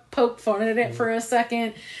sort of poke fun at it for a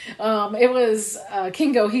second. It was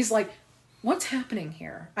Kingo. He's like, what's happening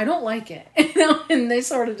here? I don't like it. And they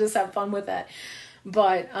sort of just have fun with it.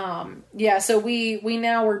 But, so we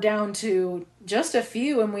now we're down to just a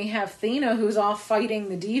few, and we have Thena, who's off fighting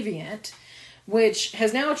the Deviant, which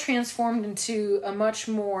has now transformed into a much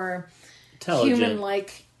more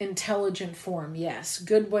human-like, intelligent form. Yes,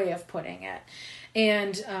 good way of putting it.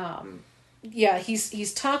 And,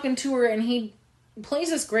 he's talking to her, and he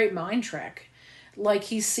plays this great mind trick. Like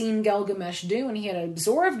he's seen Gilgamesh do, and he had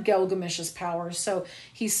absorbed Gilgamesh's powers, so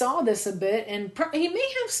he saw this a bit, and he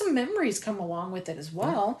may have some memories come along with it as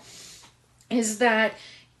well, is that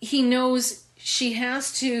he knows she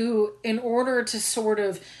has to, in order to sort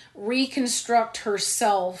of reconstruct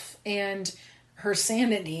herself and her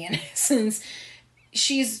sanity, in essence,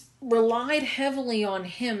 she's relied heavily on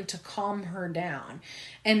him to calm her down.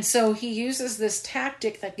 And so he uses this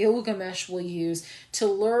tactic that Gilgamesh will use to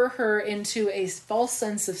lure her into a false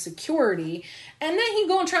sense of security, and then he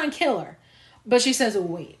go and try and kill her. But she says, oh,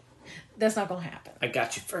 wait, that's not going to happen. I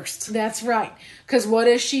got you first. That's right. Because what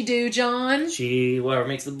does she do, John? She,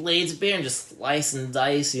 makes the blades bare and just slice and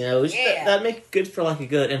dice, That make good for, like, a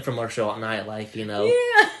good infomercial at night,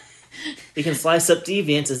 Yeah. You can slice up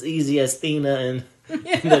deviants as easy as Thena and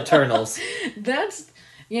the Eternals. That's...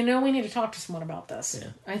 we need to talk to someone about this. Yeah.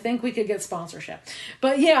 I think we could get sponsorship.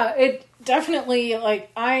 But yeah, it definitely,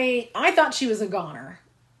 I thought she was a goner.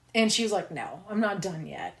 And she was like, no, I'm not done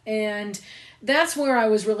yet. And that's where I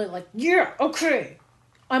was really like, yeah, okay,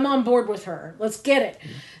 I'm on board with her. Let's get it.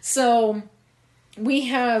 Mm-hmm. So we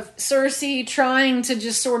have Cersei trying to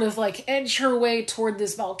just sort of edge her way toward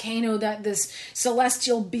this volcano that this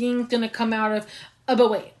celestial being's going to come out of. But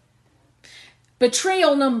wait.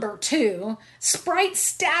 Betrayal number 2, Sprite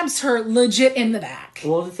stabs her legit in the back.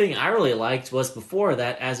 Well, the thing I really liked was before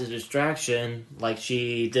that, as a distraction,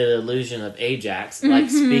 she did an illusion of Ajax,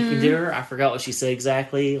 speaking to her. I forgot what she said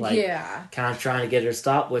exactly. Kind of trying to get her to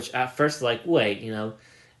stop, which at first, wait,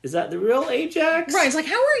 is that the real Ajax? Right, it's like,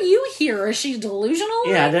 how are you here? Is she delusional?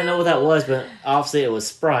 Yeah, I didn't know what that was, but obviously it was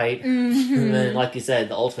Sprite. Mm-hmm. And then, like you said,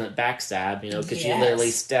 the ultimate backstab, because she literally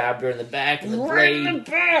stabbed her in the back, and the blade in the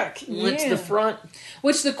back. went to the front.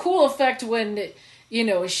 Which the cool effect when,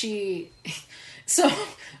 she... So,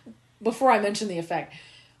 before I mention the effect...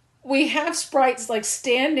 We have Sprites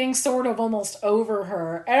standing sort of almost over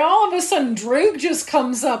her, and all of a sudden Droog just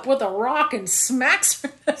comes up with a rock and smacks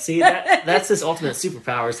her. See, that's his ultimate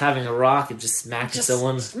superpower, is having a rock and just smacking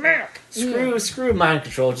someone. Smack! Screw mind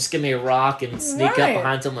control, just give me a rock and sneak up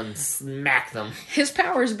behind someone and smack them. His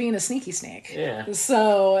power is being a sneaky snake. Yeah.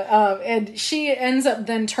 So, and she ends up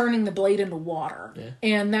then turning the blade into water. Yeah.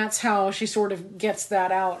 And that's how she sort of gets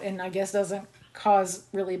that out, and I guess doesn't cause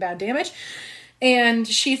really bad damage. And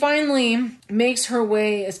she finally makes her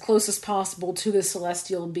way as close as possible to the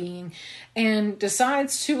celestial being and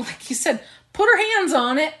decides to, like you said, put her hands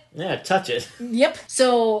on it. Yeah, touch it. Yep.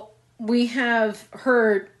 So we have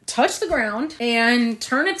her touch the ground and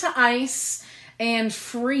turn it to ice and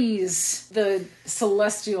freeze the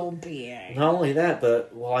celestial being. Not only that,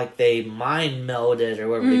 but they mind melded or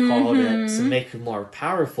whatever they called it to make her more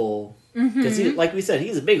powerful. Because, like we said,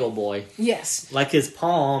 he's a big old boy. Yes. His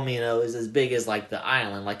palm, is as big as, the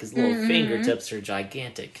island. His little fingertips are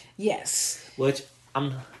gigantic. Yes. Which,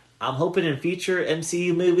 I'm hoping in future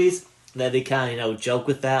MCU movies that they kind of, joke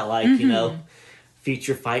with that.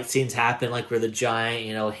 Future fight scenes happen, where the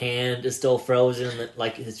giant, hand is still frozen,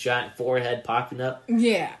 and, his giant forehead popping up.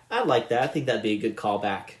 Yeah. I'd like that. I think that'd be a good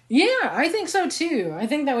callback. Yeah, I think so, too. I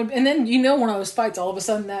think that would... And then, one of those fights, all of a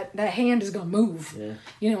sudden, that hand is going to move.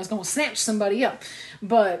 Yeah. It's going to snatch somebody up.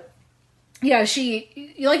 But, yeah,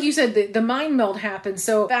 she... Like you said, the mind meld happened,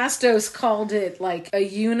 so Fastos called it, a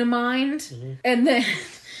unimind. Mm-hmm. And then...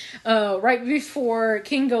 right before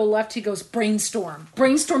Kingo left, he goes, Brainstorm.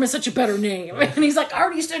 Brainstorm is such a better name. And he's like, I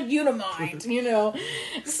already said Unimind,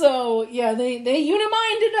 So, yeah, they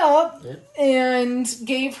Uniminded up and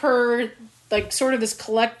gave her, sort of this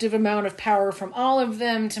collective amount of power from all of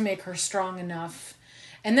them to make her strong enough.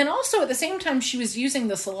 And then also, at the same time, she was using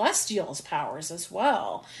the Celestials' powers as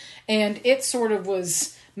well. And it sort of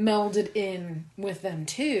was... melded in with them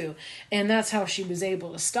too, and that's how she was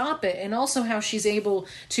able to stop it, and also how she's able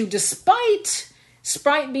to, despite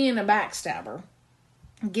Sprite being a backstabber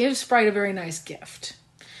gives Sprite a very nice gift.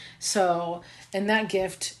 So, and that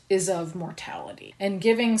gift is of mortality. And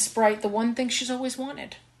giving Sprite the one thing she's always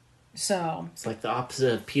wanted. So it's like the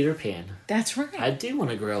opposite of Peter Pan. That's right. I do want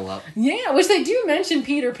to grow up. Yeah, which they do mention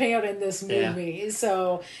Peter Pan in this movie. Yeah.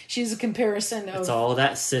 So she's a comparison of... It's all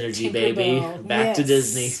that synergy, baby. Back to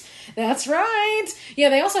Disney. That's right. Yeah,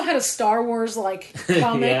 they also had a Star Wars, like,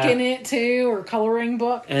 comic in it, too, or coloring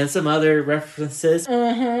book. And some other references.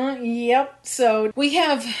 Yep. So we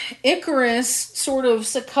have Icarus sort of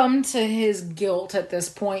succumb to his guilt at this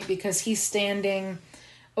point because he's standing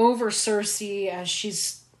over Cersei as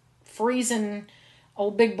she's freezing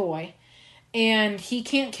old big boy, and he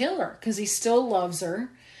can't kill her because he still loves her.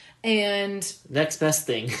 And next best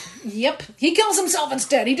thing. Yep, he kills himself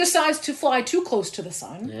instead. He decides to fly too close to the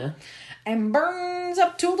sun, and burns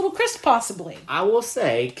up to a little crisp, possibly. I will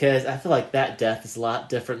say, because I feel like that death is a lot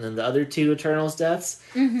different than the other two Eternals deaths,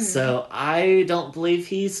 so I don't believe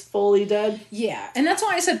he's fully dead. Yeah, and that's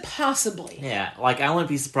why I said possibly. Yeah, like I wouldn't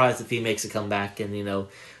be surprised if he makes a comeback and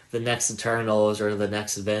the next Eternals or the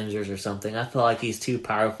next Avengers or something. I feel like he's too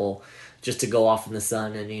powerful just to go off in the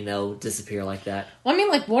sun and, disappear like that. Well, I mean,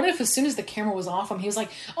 like, what if as soon as the camera was off him, he was like,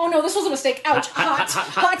 oh no, this was a mistake. Ouch,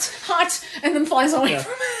 hot, and then flies away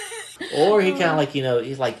from it. Or he kind of like, he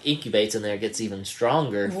like incubates in there, gets even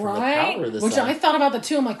stronger from the power of the sun. Which I thought about that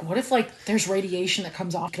too. I'm like, what if like there's radiation that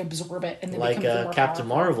comes off, can absorb it, and then like more Captain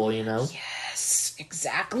Marvel, Yes,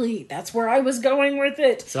 exactly. That's where I was going with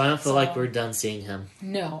it. So I don't feel like we're done seeing him.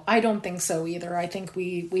 No, I don't think so either. I think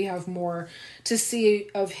we have more to see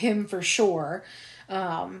of him for sure.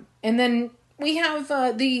 And then we have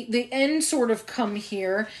the end sort of come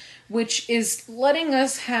here, which is letting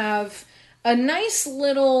us have a nice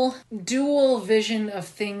little dual vision of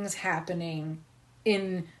things happening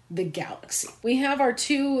in the galaxy. We have our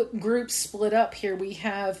two groups split up here. We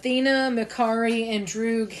have Athena, Makkari, and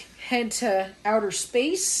Droog head to outer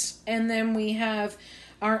space, and then we have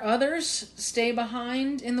our others stay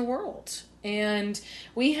behind in the world. And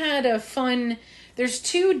we had a fun... There's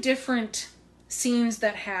two different scenes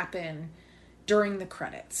that happen during the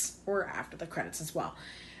credits, or after the credits as well.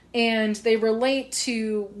 And they relate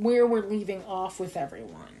to where we're leaving off with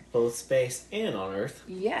everyone. Both space and on Earth.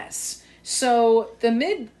 Yes. So the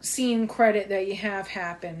mid-scene credit that you have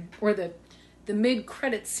happen, or the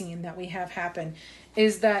mid-credit scene that we have happen,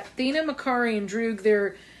 is that Athena, Makkari, and Droog,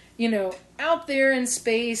 they're, out there in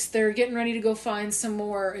space. They're getting ready to go find some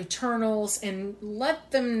more Eternals and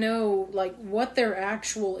let them know, like, what their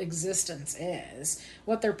actual existence is,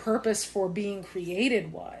 what their purpose for being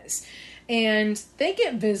created was. And they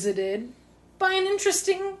get visited by an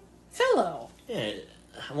interesting fellow. Yeah.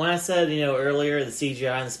 When I said, earlier, the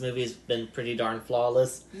CGI in this movie has been pretty darn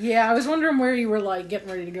flawless. Yeah, I was wondering where you were, like, getting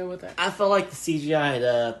ready to go with it. I felt like the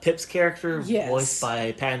CGI, Pip's character, voiced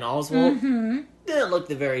by Patton Oswalt, didn't look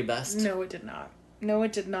the very best. No, it did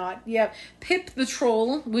not. Yeah, Pip the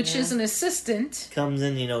Troll, which is an assistant, comes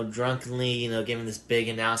in, drunkenly, giving this big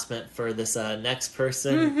announcement for this next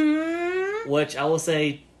person. Which I will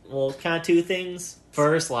say, well, kind of two things.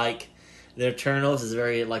 First, like, the Eternals is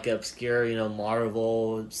very, like, obscure,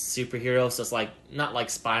 Marvel superhero, so it's, like, not like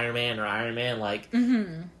Spider-Man or Iron Man, like,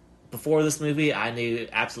 before this movie, I knew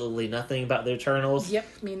absolutely nothing about the Eternals.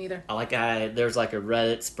 Yep, me neither. There's, like, a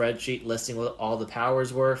Reddit spreadsheet listing what all the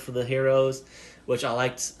powers were for the heroes, which I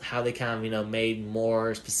liked how they kind of, made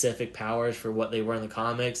more specific powers for what they were in the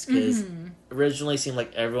comics, because originally it seemed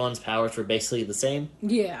like everyone's powers were basically the same.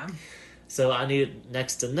 Yeah. So I needed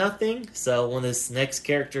next to nothing. So when this next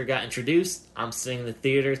character got introduced, I'm sitting in the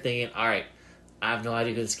theater thinking, all right, I have no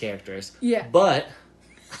idea who this character is. Yeah. But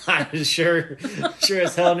I was sure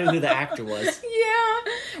as hell knew who the actor was.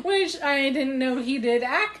 Yeah, which I didn't know he did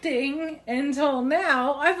acting until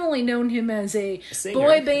now. I've only known him as a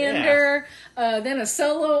boy bander, then a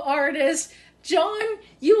solo artist. John,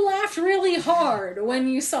 you laughed really hard when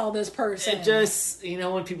you saw this person. It just,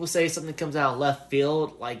 when people say something comes out of left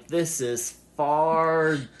field, like, this is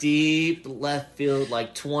far, deep left field,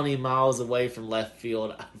 like 20 miles away from left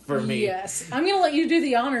field for me. Yes. I'm going to let you do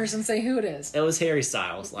the honors and say who it is. It was Harry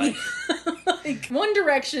Styles. Like One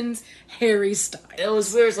Direction's Harry Styles. It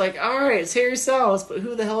was weird. It's like, all right, it's Harry Styles, but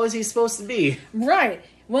who the hell is he supposed to be? Right.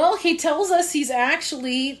 Well, he tells us he's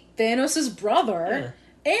actually Thanos' brother.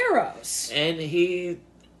 Eros. And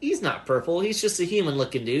he's not purple. He's just a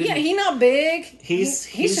human-looking dude. Yeah, he's not big. He's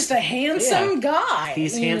just a handsome guy.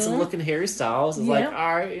 He's handsome-looking Harry Styles. It's like,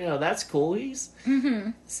 all right, that's cool.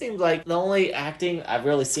 Seems like the only acting I've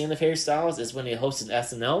really seen of Harry Styles is when he hosted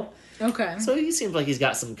SNL. Okay. So he seems like he's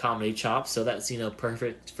got some comedy chops, so that's,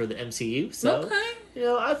 perfect for the MCU. So,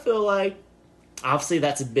 I feel like Obviously,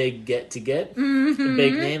 that's a big get, a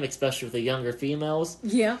big name, especially with the younger females.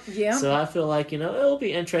 Yeah. So I feel like, it'll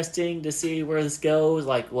be interesting to see where this goes,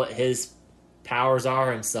 like what his powers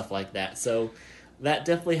are and stuff like that. So that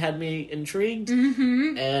definitely had me intrigued.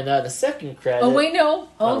 And the second credit... Oh, wait, no.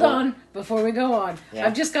 Hold on. Before we go on. Yeah.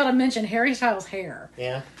 I've just got to mention Harry Styles' hair.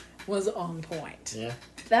 Yeah. Was on point. Yeah.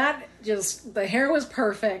 The hair was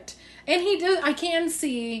perfect. And I can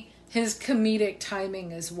see his comedic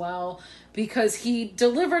timing as well, because he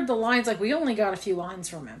delivered the lines, like, we only got a few lines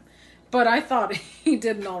from him. But I thought he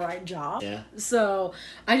did an alright job. Yeah. So,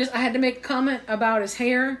 I had to make a comment about his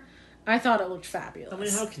hair. I thought it looked fabulous. I mean,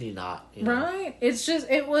 how can he not? Right? It's just,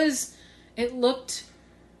 it looked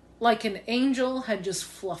like an angel had just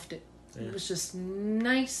fluffed it. Yeah. It was just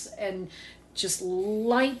nice and just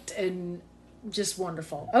light and just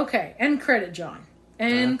wonderful. Okay, end credit, John.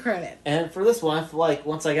 End credit. And for this one, I feel like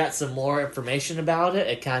once I got some more information about it,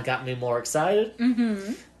 it kind of got me more excited.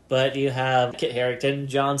 But you have Kit Harington,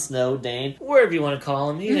 Jon Snow, Dane, wherever you want to call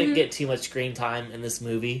him. He didn't get too much screen time in this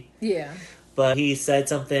movie. Yeah. But he said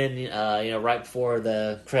something, right before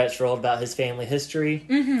the credits rolled about his family history.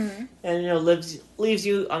 And, leaves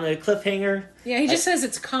you on a cliffhanger. Yeah, he just says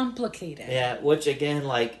it's complicated. Yeah, which again,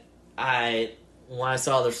 when I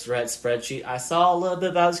saw the thread spreadsheet, I saw a little bit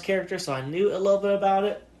about his character, so I knew a little bit about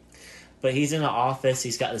it. But he's in an office,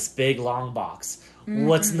 he's got this big, long box.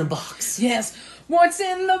 What's in the box? Yes, what's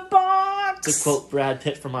in the box? To quote Brad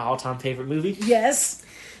Pitt from my all-time favorite movie. Yes.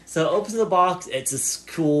 So it opens the box, it's this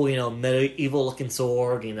cool, medieval-looking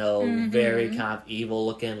sword, very kind of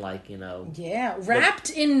evil-looking, Yeah, wrapped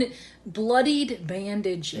in bloodied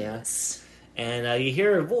bandages. Yeah. And you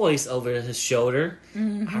hear a voice over his shoulder.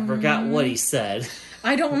 I forgot what he said.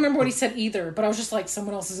 I don't remember what he said either, but I was just like,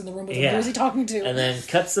 someone else is in the room with him. Who is he talking to? And then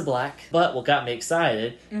cuts to black. But what got me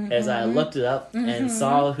excited is I looked it up and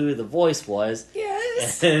saw who the voice was.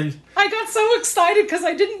 Yes. And I got so excited because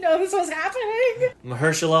I didn't know this was happening.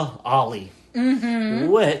 Mahershala Ali.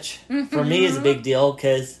 Which, for me, is a big deal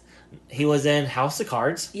because he was in House of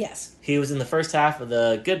Cards. Yes. He was in the first half of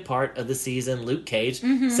the good part of the season, Luke Cage.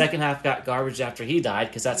 Second half got garbage after he died,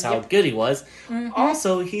 because that's how good he was.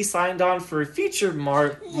 Also, he signed on for a future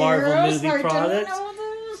Marvel movie product.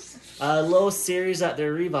 A little series that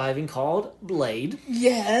they're reviving called Blade.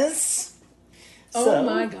 Yes. Oh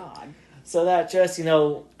my god. So that just,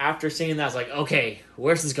 after seeing that, I was like, okay,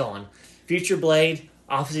 where's this going? Future Blade.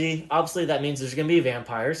 Obviously, that means there's going to be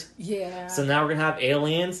vampires. Yeah. So now we're going to have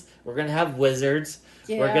aliens. We're going to have wizards.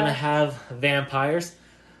 Yeah. We're going to have vampires.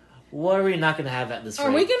 What are we not going to have at this rate?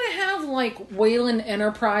 Are we going to have, Wayland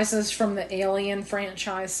Enterprises from the Alien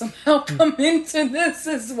franchise somehow come into this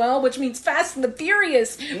as well? Which means Fast and the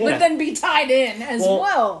Furious would then be tied in as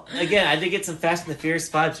well. Again, I did get some Fast and the Furious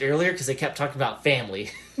vibes earlier because they kept talking about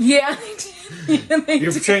family. Yeah, they did.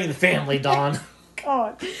 You're betraying the family, Dawn.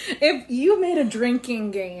 God. If you made a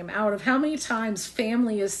drinking game out of how many times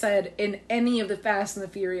family is said in any of the Fast and the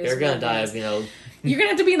Furious They're going to die of, you're going to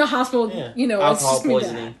have to be in the hospital, alcohol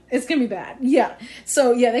poisoning. It's going to be bad. Yeah.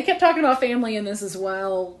 So, they kept talking about family in this as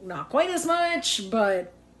well. Not quite as much,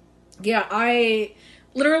 but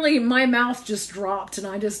literally, my mouth just dropped and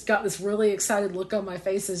I just got this really excited look on my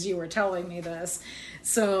face as you were telling me this.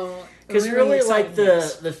 So, because really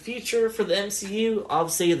the future for the MCU,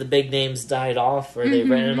 obviously the big names died off or they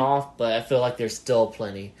ran it off, but I feel like there's still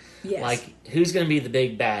plenty. Yes. Who's going to be the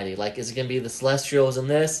big baddie? Is it going to be the Celestials in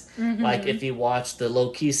this? If you watch the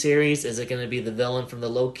Loki series, is it going to be the villain from the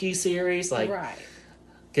Loki series? Right.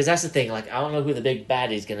 Because that's the thing. I don't know who the big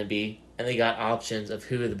baddie's going to be, and they got options of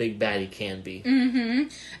who the big baddie can be.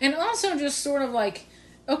 And also just sort of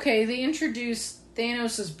okay, they introduced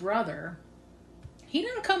Thanos' brother. He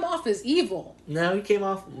didn't come off as evil. No, he came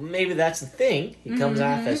off... Maybe that's the thing. He comes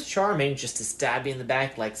off as charming just to stab you in the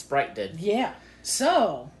back like Sprite did. Yeah.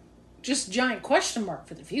 So, just giant question mark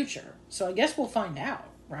for the future. So I guess we'll find out,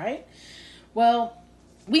 right? Well,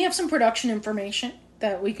 we have some production information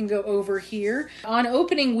that we can go over here. On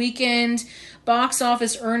opening weekend, box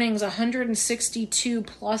office earnings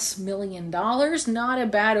 $162+ million. Not a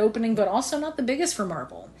bad opening, but also not the biggest for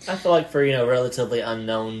Marvel. I feel like for, relatively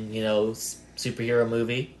unknown, superhero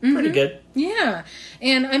movie, pretty good. Yeah.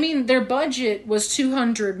 And I mean, their budget was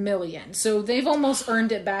 $200 million, so they've almost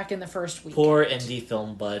earned it back in the first week. Poor indie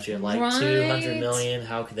film budget, $200 million.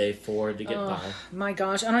 How could they afford to get by? My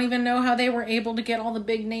gosh, I don't even know how they were able to get all the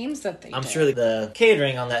big names that they I'm sure the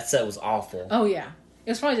catering on that set was awful. Oh yeah,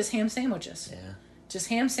 it was probably just ham sandwiches. Yeah. Just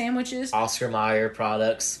ham sandwiches. Oscar Mayer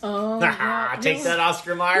products. Oh, Take that,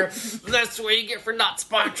 Oscar Mayer. That's what you get for not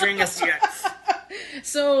sponsoring us yet.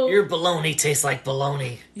 So Your bologna tastes like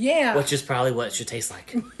bologna. yeah. Which is probably what it should taste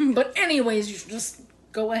like. But anyways, you should just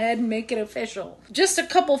go ahead and make it official. Just a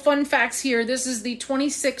couple fun facts here. This is the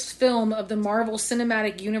 26th film of the Marvel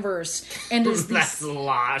Cinematic Universe, and is the That's a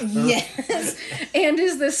lot. yes, and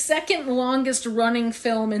is the second longest running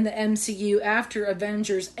film in the MCU after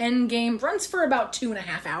Avengers Endgame. Runs for about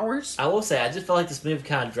 2.5 hours. I will say, I just felt like this movie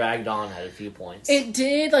kind of dragged on at a few points. It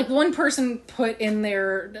did. Like, one person put in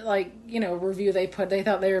their, like, you know, review they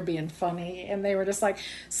thought they were being funny, and they were just like,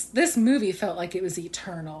 this movie felt like it was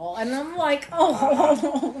eternal. And I'm like, oh,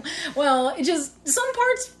 well, it just, some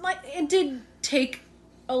parts, like, it did take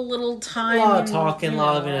a little time. A lot of talking, a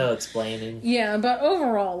lot of, explaining. Yeah, but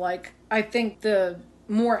overall, like, I think the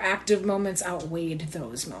more active moments outweighed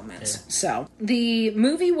those moments. Yeah. So, the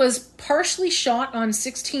movie was partially shot on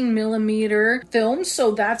 16 millimeter film,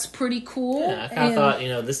 so that's pretty cool. Yeah, I kind of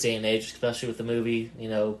thought, this day and age, especially with the movie,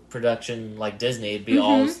 production like Disney, it'd be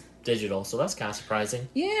all digital, so that's kind of surprising.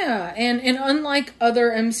 Yeah, and unlike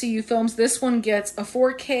other MCU films, this one gets a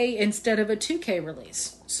 4K instead of a 2K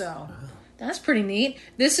release. So, that's pretty neat.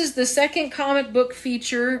 This is the second comic book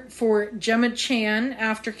feature for Gemma Chan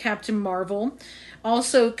after Captain Marvel.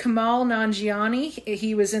 Also, Kamal Nanjiani,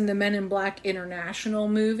 he was in the Men in Black International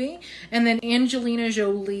movie. And then Angelina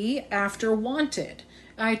Jolie after Wanted.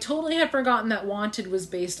 I totally had forgotten that Wanted was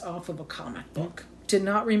based off of a comic book. Did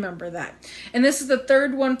not remember that. And this is the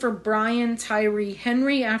third one for Brian Tyree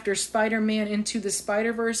Henry after Spider-Man Into the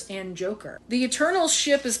Spider-Verse and Joker. The Eternal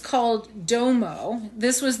ship is called Domo.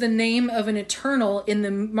 This was the name of an Eternal in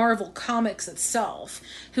the Marvel Comics itself,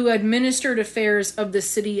 who administered affairs of the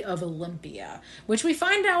city of Olympia, which we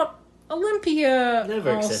find out Olympia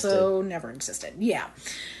never existed. Yeah.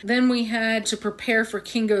 Then we had to prepare for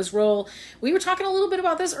Kingo's role. We were talking a little bit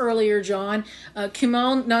about this earlier, John.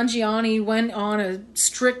 Kumail Nanjiani went on a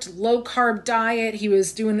strict low-carb diet. He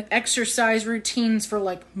was doing exercise routines for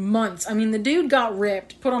like months. I mean, the dude got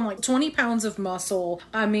ripped, put on like 20 pounds of muscle.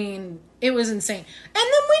 I mean, it was insane. And then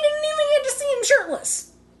we didn't even get to see him shirtless.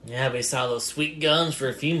 Yeah, but he saw those sweet guns for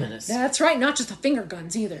a few minutes. That's right, not just the finger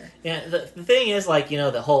guns either. Yeah, the thing is, like,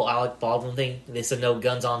 the whole Alec Baldwin thing, they said no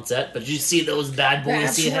guns on set, but did you see those bad boys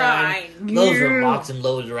That's he right. had? Those were locked and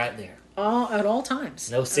loaded right there. At all times.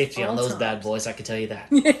 No safety on those bad boys, I can tell you that.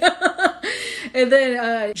 Yeah. And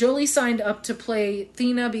then Jolie signed up to play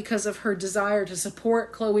Thena because of her desire to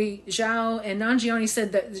support Chloe Zhao. And Nanjiani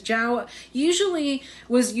said that Zhao usually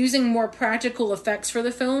was using more practical effects for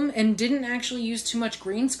the film and didn't actually use too much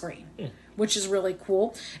green screen. Which is really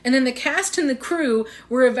cool. And then the cast and the crew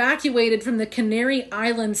were evacuated from the Canary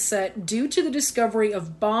Island set due to the discovery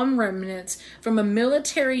of bomb remnants from a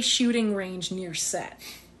military shooting range near set.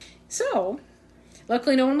 So,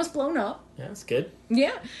 luckily no one was blown up. Yeah, that's good.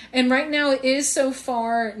 Yeah. And right now it is so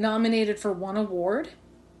far nominated for one award.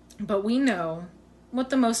 But we know what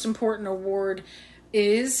the most important award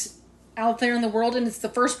is out there in the world. And it's the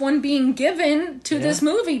first one being given to this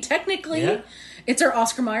movie, technically. Yeah. It's our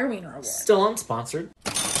Oscar Mayer Wiener Award. Still unsponsored.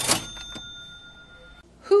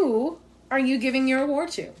 Who are you giving your award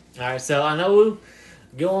to? All right, so I know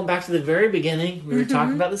going back to the very beginning, we were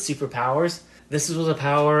talking about the superpowers. This was a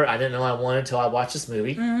power I didn't know I wanted until I watched this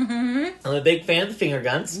movie. I'm a big fan of the finger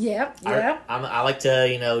guns. Yep. I like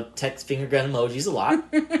to, text finger gun emojis a lot.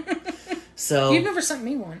 So you've never sent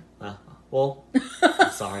me one. Well,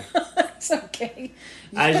 I'm sorry. It's okay.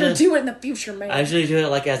 You better do it in the future, man. I usually do it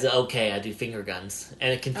like as a I do finger guns.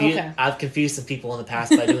 And I've confused some people in the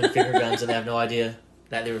past by doing finger guns and they have no idea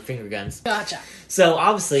that they were finger guns. Gotcha. So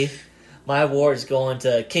obviously, my award is going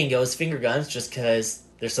to Kingo's finger guns just because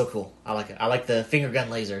they're so cool. I like it. I like the finger gun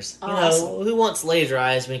lasers. Awesome. Who wants laser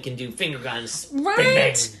eyes when you can do finger guns? Right? Bang,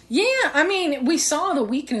 bang. Yeah, I mean, we saw the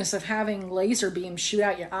weakness of having laser beams shoot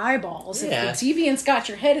out your eyeballs. Yeah. If the deviant's got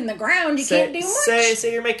your head in the ground, you can't do much.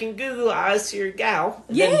 Say you're making Google eyes to your gal.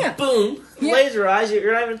 And yeah. Then boom, laser eyes,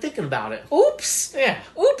 you're not even thinking about it. Oops. Yeah.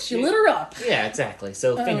 Oops, you lit her up. Yeah, exactly.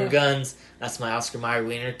 So finger guns, that's my Oscar Mayer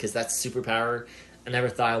Wiener because that's a superpower I never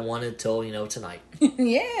thought I wanted till, tonight.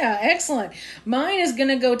 Yeah, excellent. Mine is going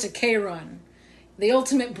to go to K-Run, the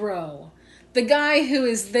ultimate bro. The guy who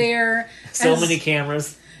is there. So many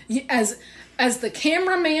cameras. As the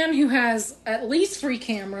cameraman who has at least 3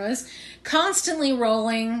 cameras, constantly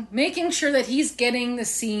rolling, making sure that he's getting the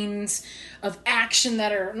scenes of action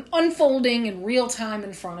that are unfolding in real time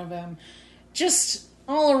in front of him. Just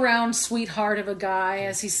all around sweetheart of a guy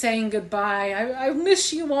as he's saying goodbye. I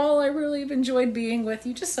miss you all. I really have enjoyed being with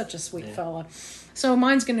you. Just such a sweet fella. So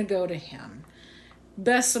mine's going to go to him.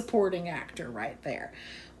 Best supporting actor right there.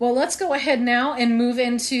 Well, let's go ahead now and move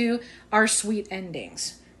into our sweet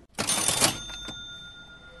endings.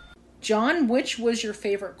 John, which was your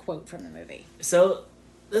favorite quote from the movie? So,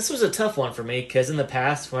 this was a tough one for me because in the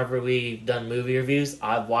past, whenever we've done movie reviews,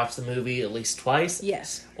 I've watched the movie at least twice.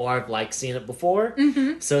 Yes. Or I've seen it before.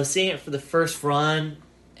 Mm-hmm. So seeing it for the first run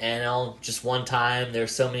and just one time,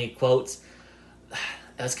 there's so many quotes.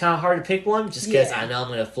 It was kind of hard to pick one just because I know I'm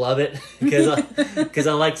going to flub it because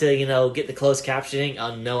I like to get the closed captioning.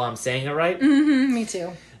 I know I'm saying it right. Mm-hmm, me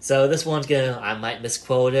too. So this one's I might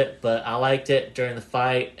misquote it, but I liked it during the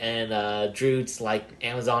fight and Druid's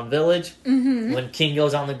Amazon Village when King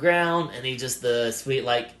goes on the ground and he just the sweet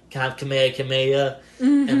kind of Kamehameha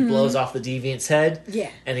and blows off the deviant's head. Yeah.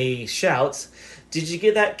 And he shouts, "Did you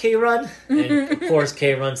get that, K-Run?" And of course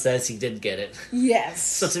K-Run says he did get it. Yes.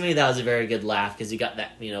 So to me that was a very good laugh because he got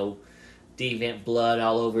that, deviant blood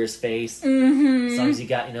all over his face. Mm-hmm. As long as he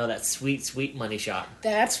got, that sweet, sweet money shot.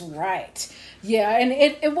 That's right. Yeah, and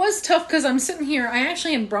it was tough because I'm sitting here. I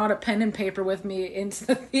actually had brought a pen and paper with me into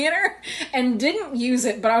the theater and didn't use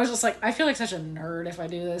it, but I was just I feel like such a nerd if I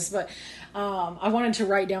do this. But I wanted to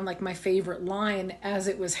write down my favorite line as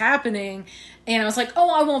it was happening, and I was like, oh,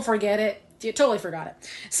 I won't forget it. You totally forgot it.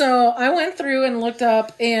 So I went through and looked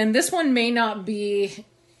up, and this one may not be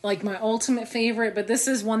my ultimate favorite, but this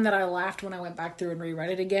is one that I laughed when I went back through and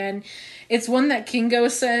reread it again. It's one that Kingo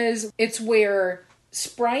says. It's where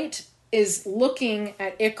Sprite is looking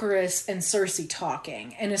at Icarus and Cersei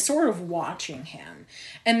talking and is sort of watching him.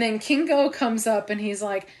 And then Kingo comes up and he's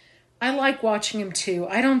like, I like watching him too.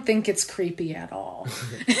 I don't think it's creepy at all.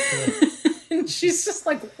 And she's just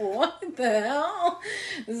like, what the hell?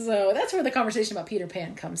 So that's where the conversation about Peter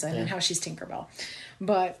Pan comes in and how she's Tinkerbell.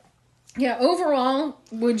 But yeah, overall,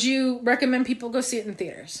 would you recommend people go see it in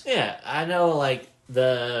theaters? Yeah, I know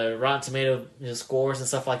the Rotten Tomato scores and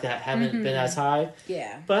stuff like that haven't been as high.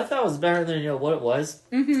 Yeah. But I thought it was better than what it was.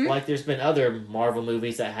 Mm-hmm. There's been other Marvel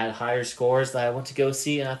movies that had higher scores that I went to go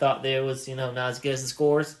see, and I thought they was not as good as the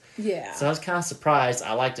scores. Yeah. So I was kind of surprised.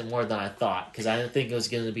 I liked it more than I thought because I didn't think it was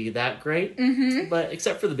going to be that great. Mm-hmm. But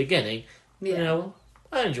except for the beginning, I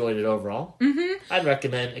enjoyed it overall. Mm-hmm. I'd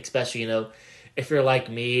recommend, especially if you're like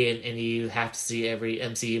me and you have to see every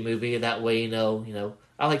MCU movie. That way,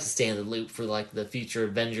 I like to stay in the loop for the future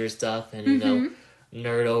Avengers stuff and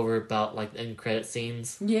nerd over about the end credit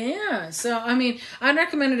scenes. Yeah, so I mean, I'd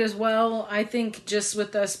recommend it as well. I think just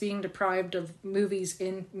with us being deprived of movies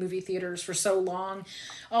in movie theaters for so long,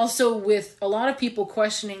 also with a lot of people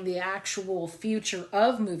questioning the actual future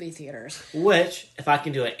of movie theaters. Which, if I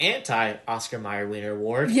can do an anti-Oscar Mayer Wiener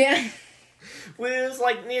Award, yeah. It was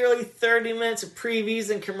nearly 30 minutes of previews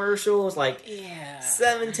and commercials.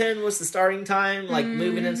 7:10 was the starting time.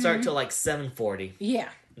 Movie didn't start till 7:40. Yeah.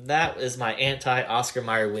 That is my anti-Oscar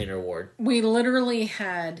Mayer Wiener Award. We literally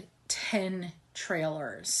had 10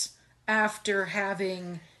 trailers after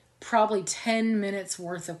having probably 10 minutes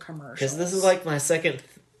worth of commercials. Because this is my second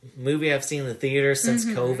movie I've seen in the theater since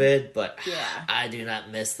COVID, but I do not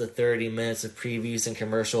miss the 30 minutes of previews and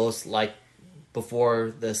commercials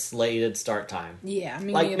before the slated start time. Yeah,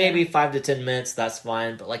 maybe 5 to 10 minutes, that's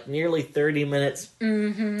fine, but nearly 30 minutes,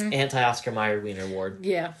 anti-Oscar Mayer Wiener Award.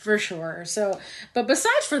 Yeah, for sure. So, but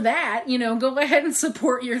besides for that, go ahead and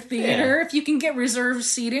support your theater. Yeah. If you can get reserved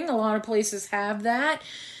seating, a lot of places have that.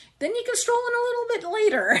 Then you can stroll in a little bit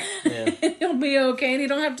later. Yeah. It'll be okay, and you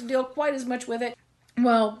don't have to deal quite as much with it.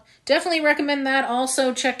 Well, definitely recommend that.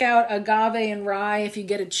 Also, check out Agave and Rye if you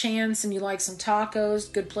get a chance and you like some tacos.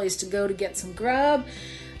 Good place to go to get some grub.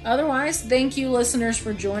 Otherwise, thank you, listeners,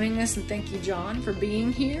 for joining us, and thank you, John, for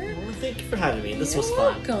being here. Well, thank you for having me. This You're was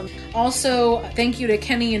fun. welcome. Also, thank you to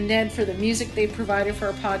Kenny and Ned for the music they provided for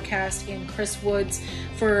our podcast, and Chris Woods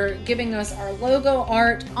for giving us our logo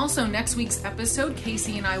art. Also, next week's episode,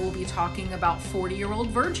 Casey and I will be talking about 40-Year-Old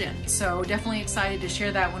Virgin. So definitely excited to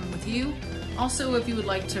share that one with you. Also, if you would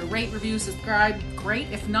like to rate, review, subscribe,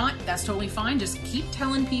 great. If not, that's totally fine. Just keep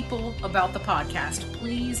telling people about the podcast,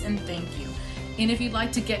 please, and thank you. And if you'd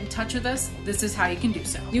like to get in touch with us, this is how you can do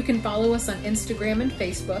so. You can follow us on Instagram and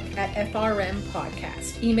Facebook at FRM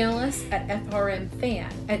Podcast. Email us at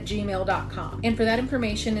frmfan@gmail.com. And for that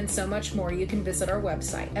information and so much more, you can visit our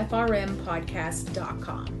website,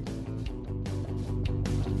 frmpodcast.com.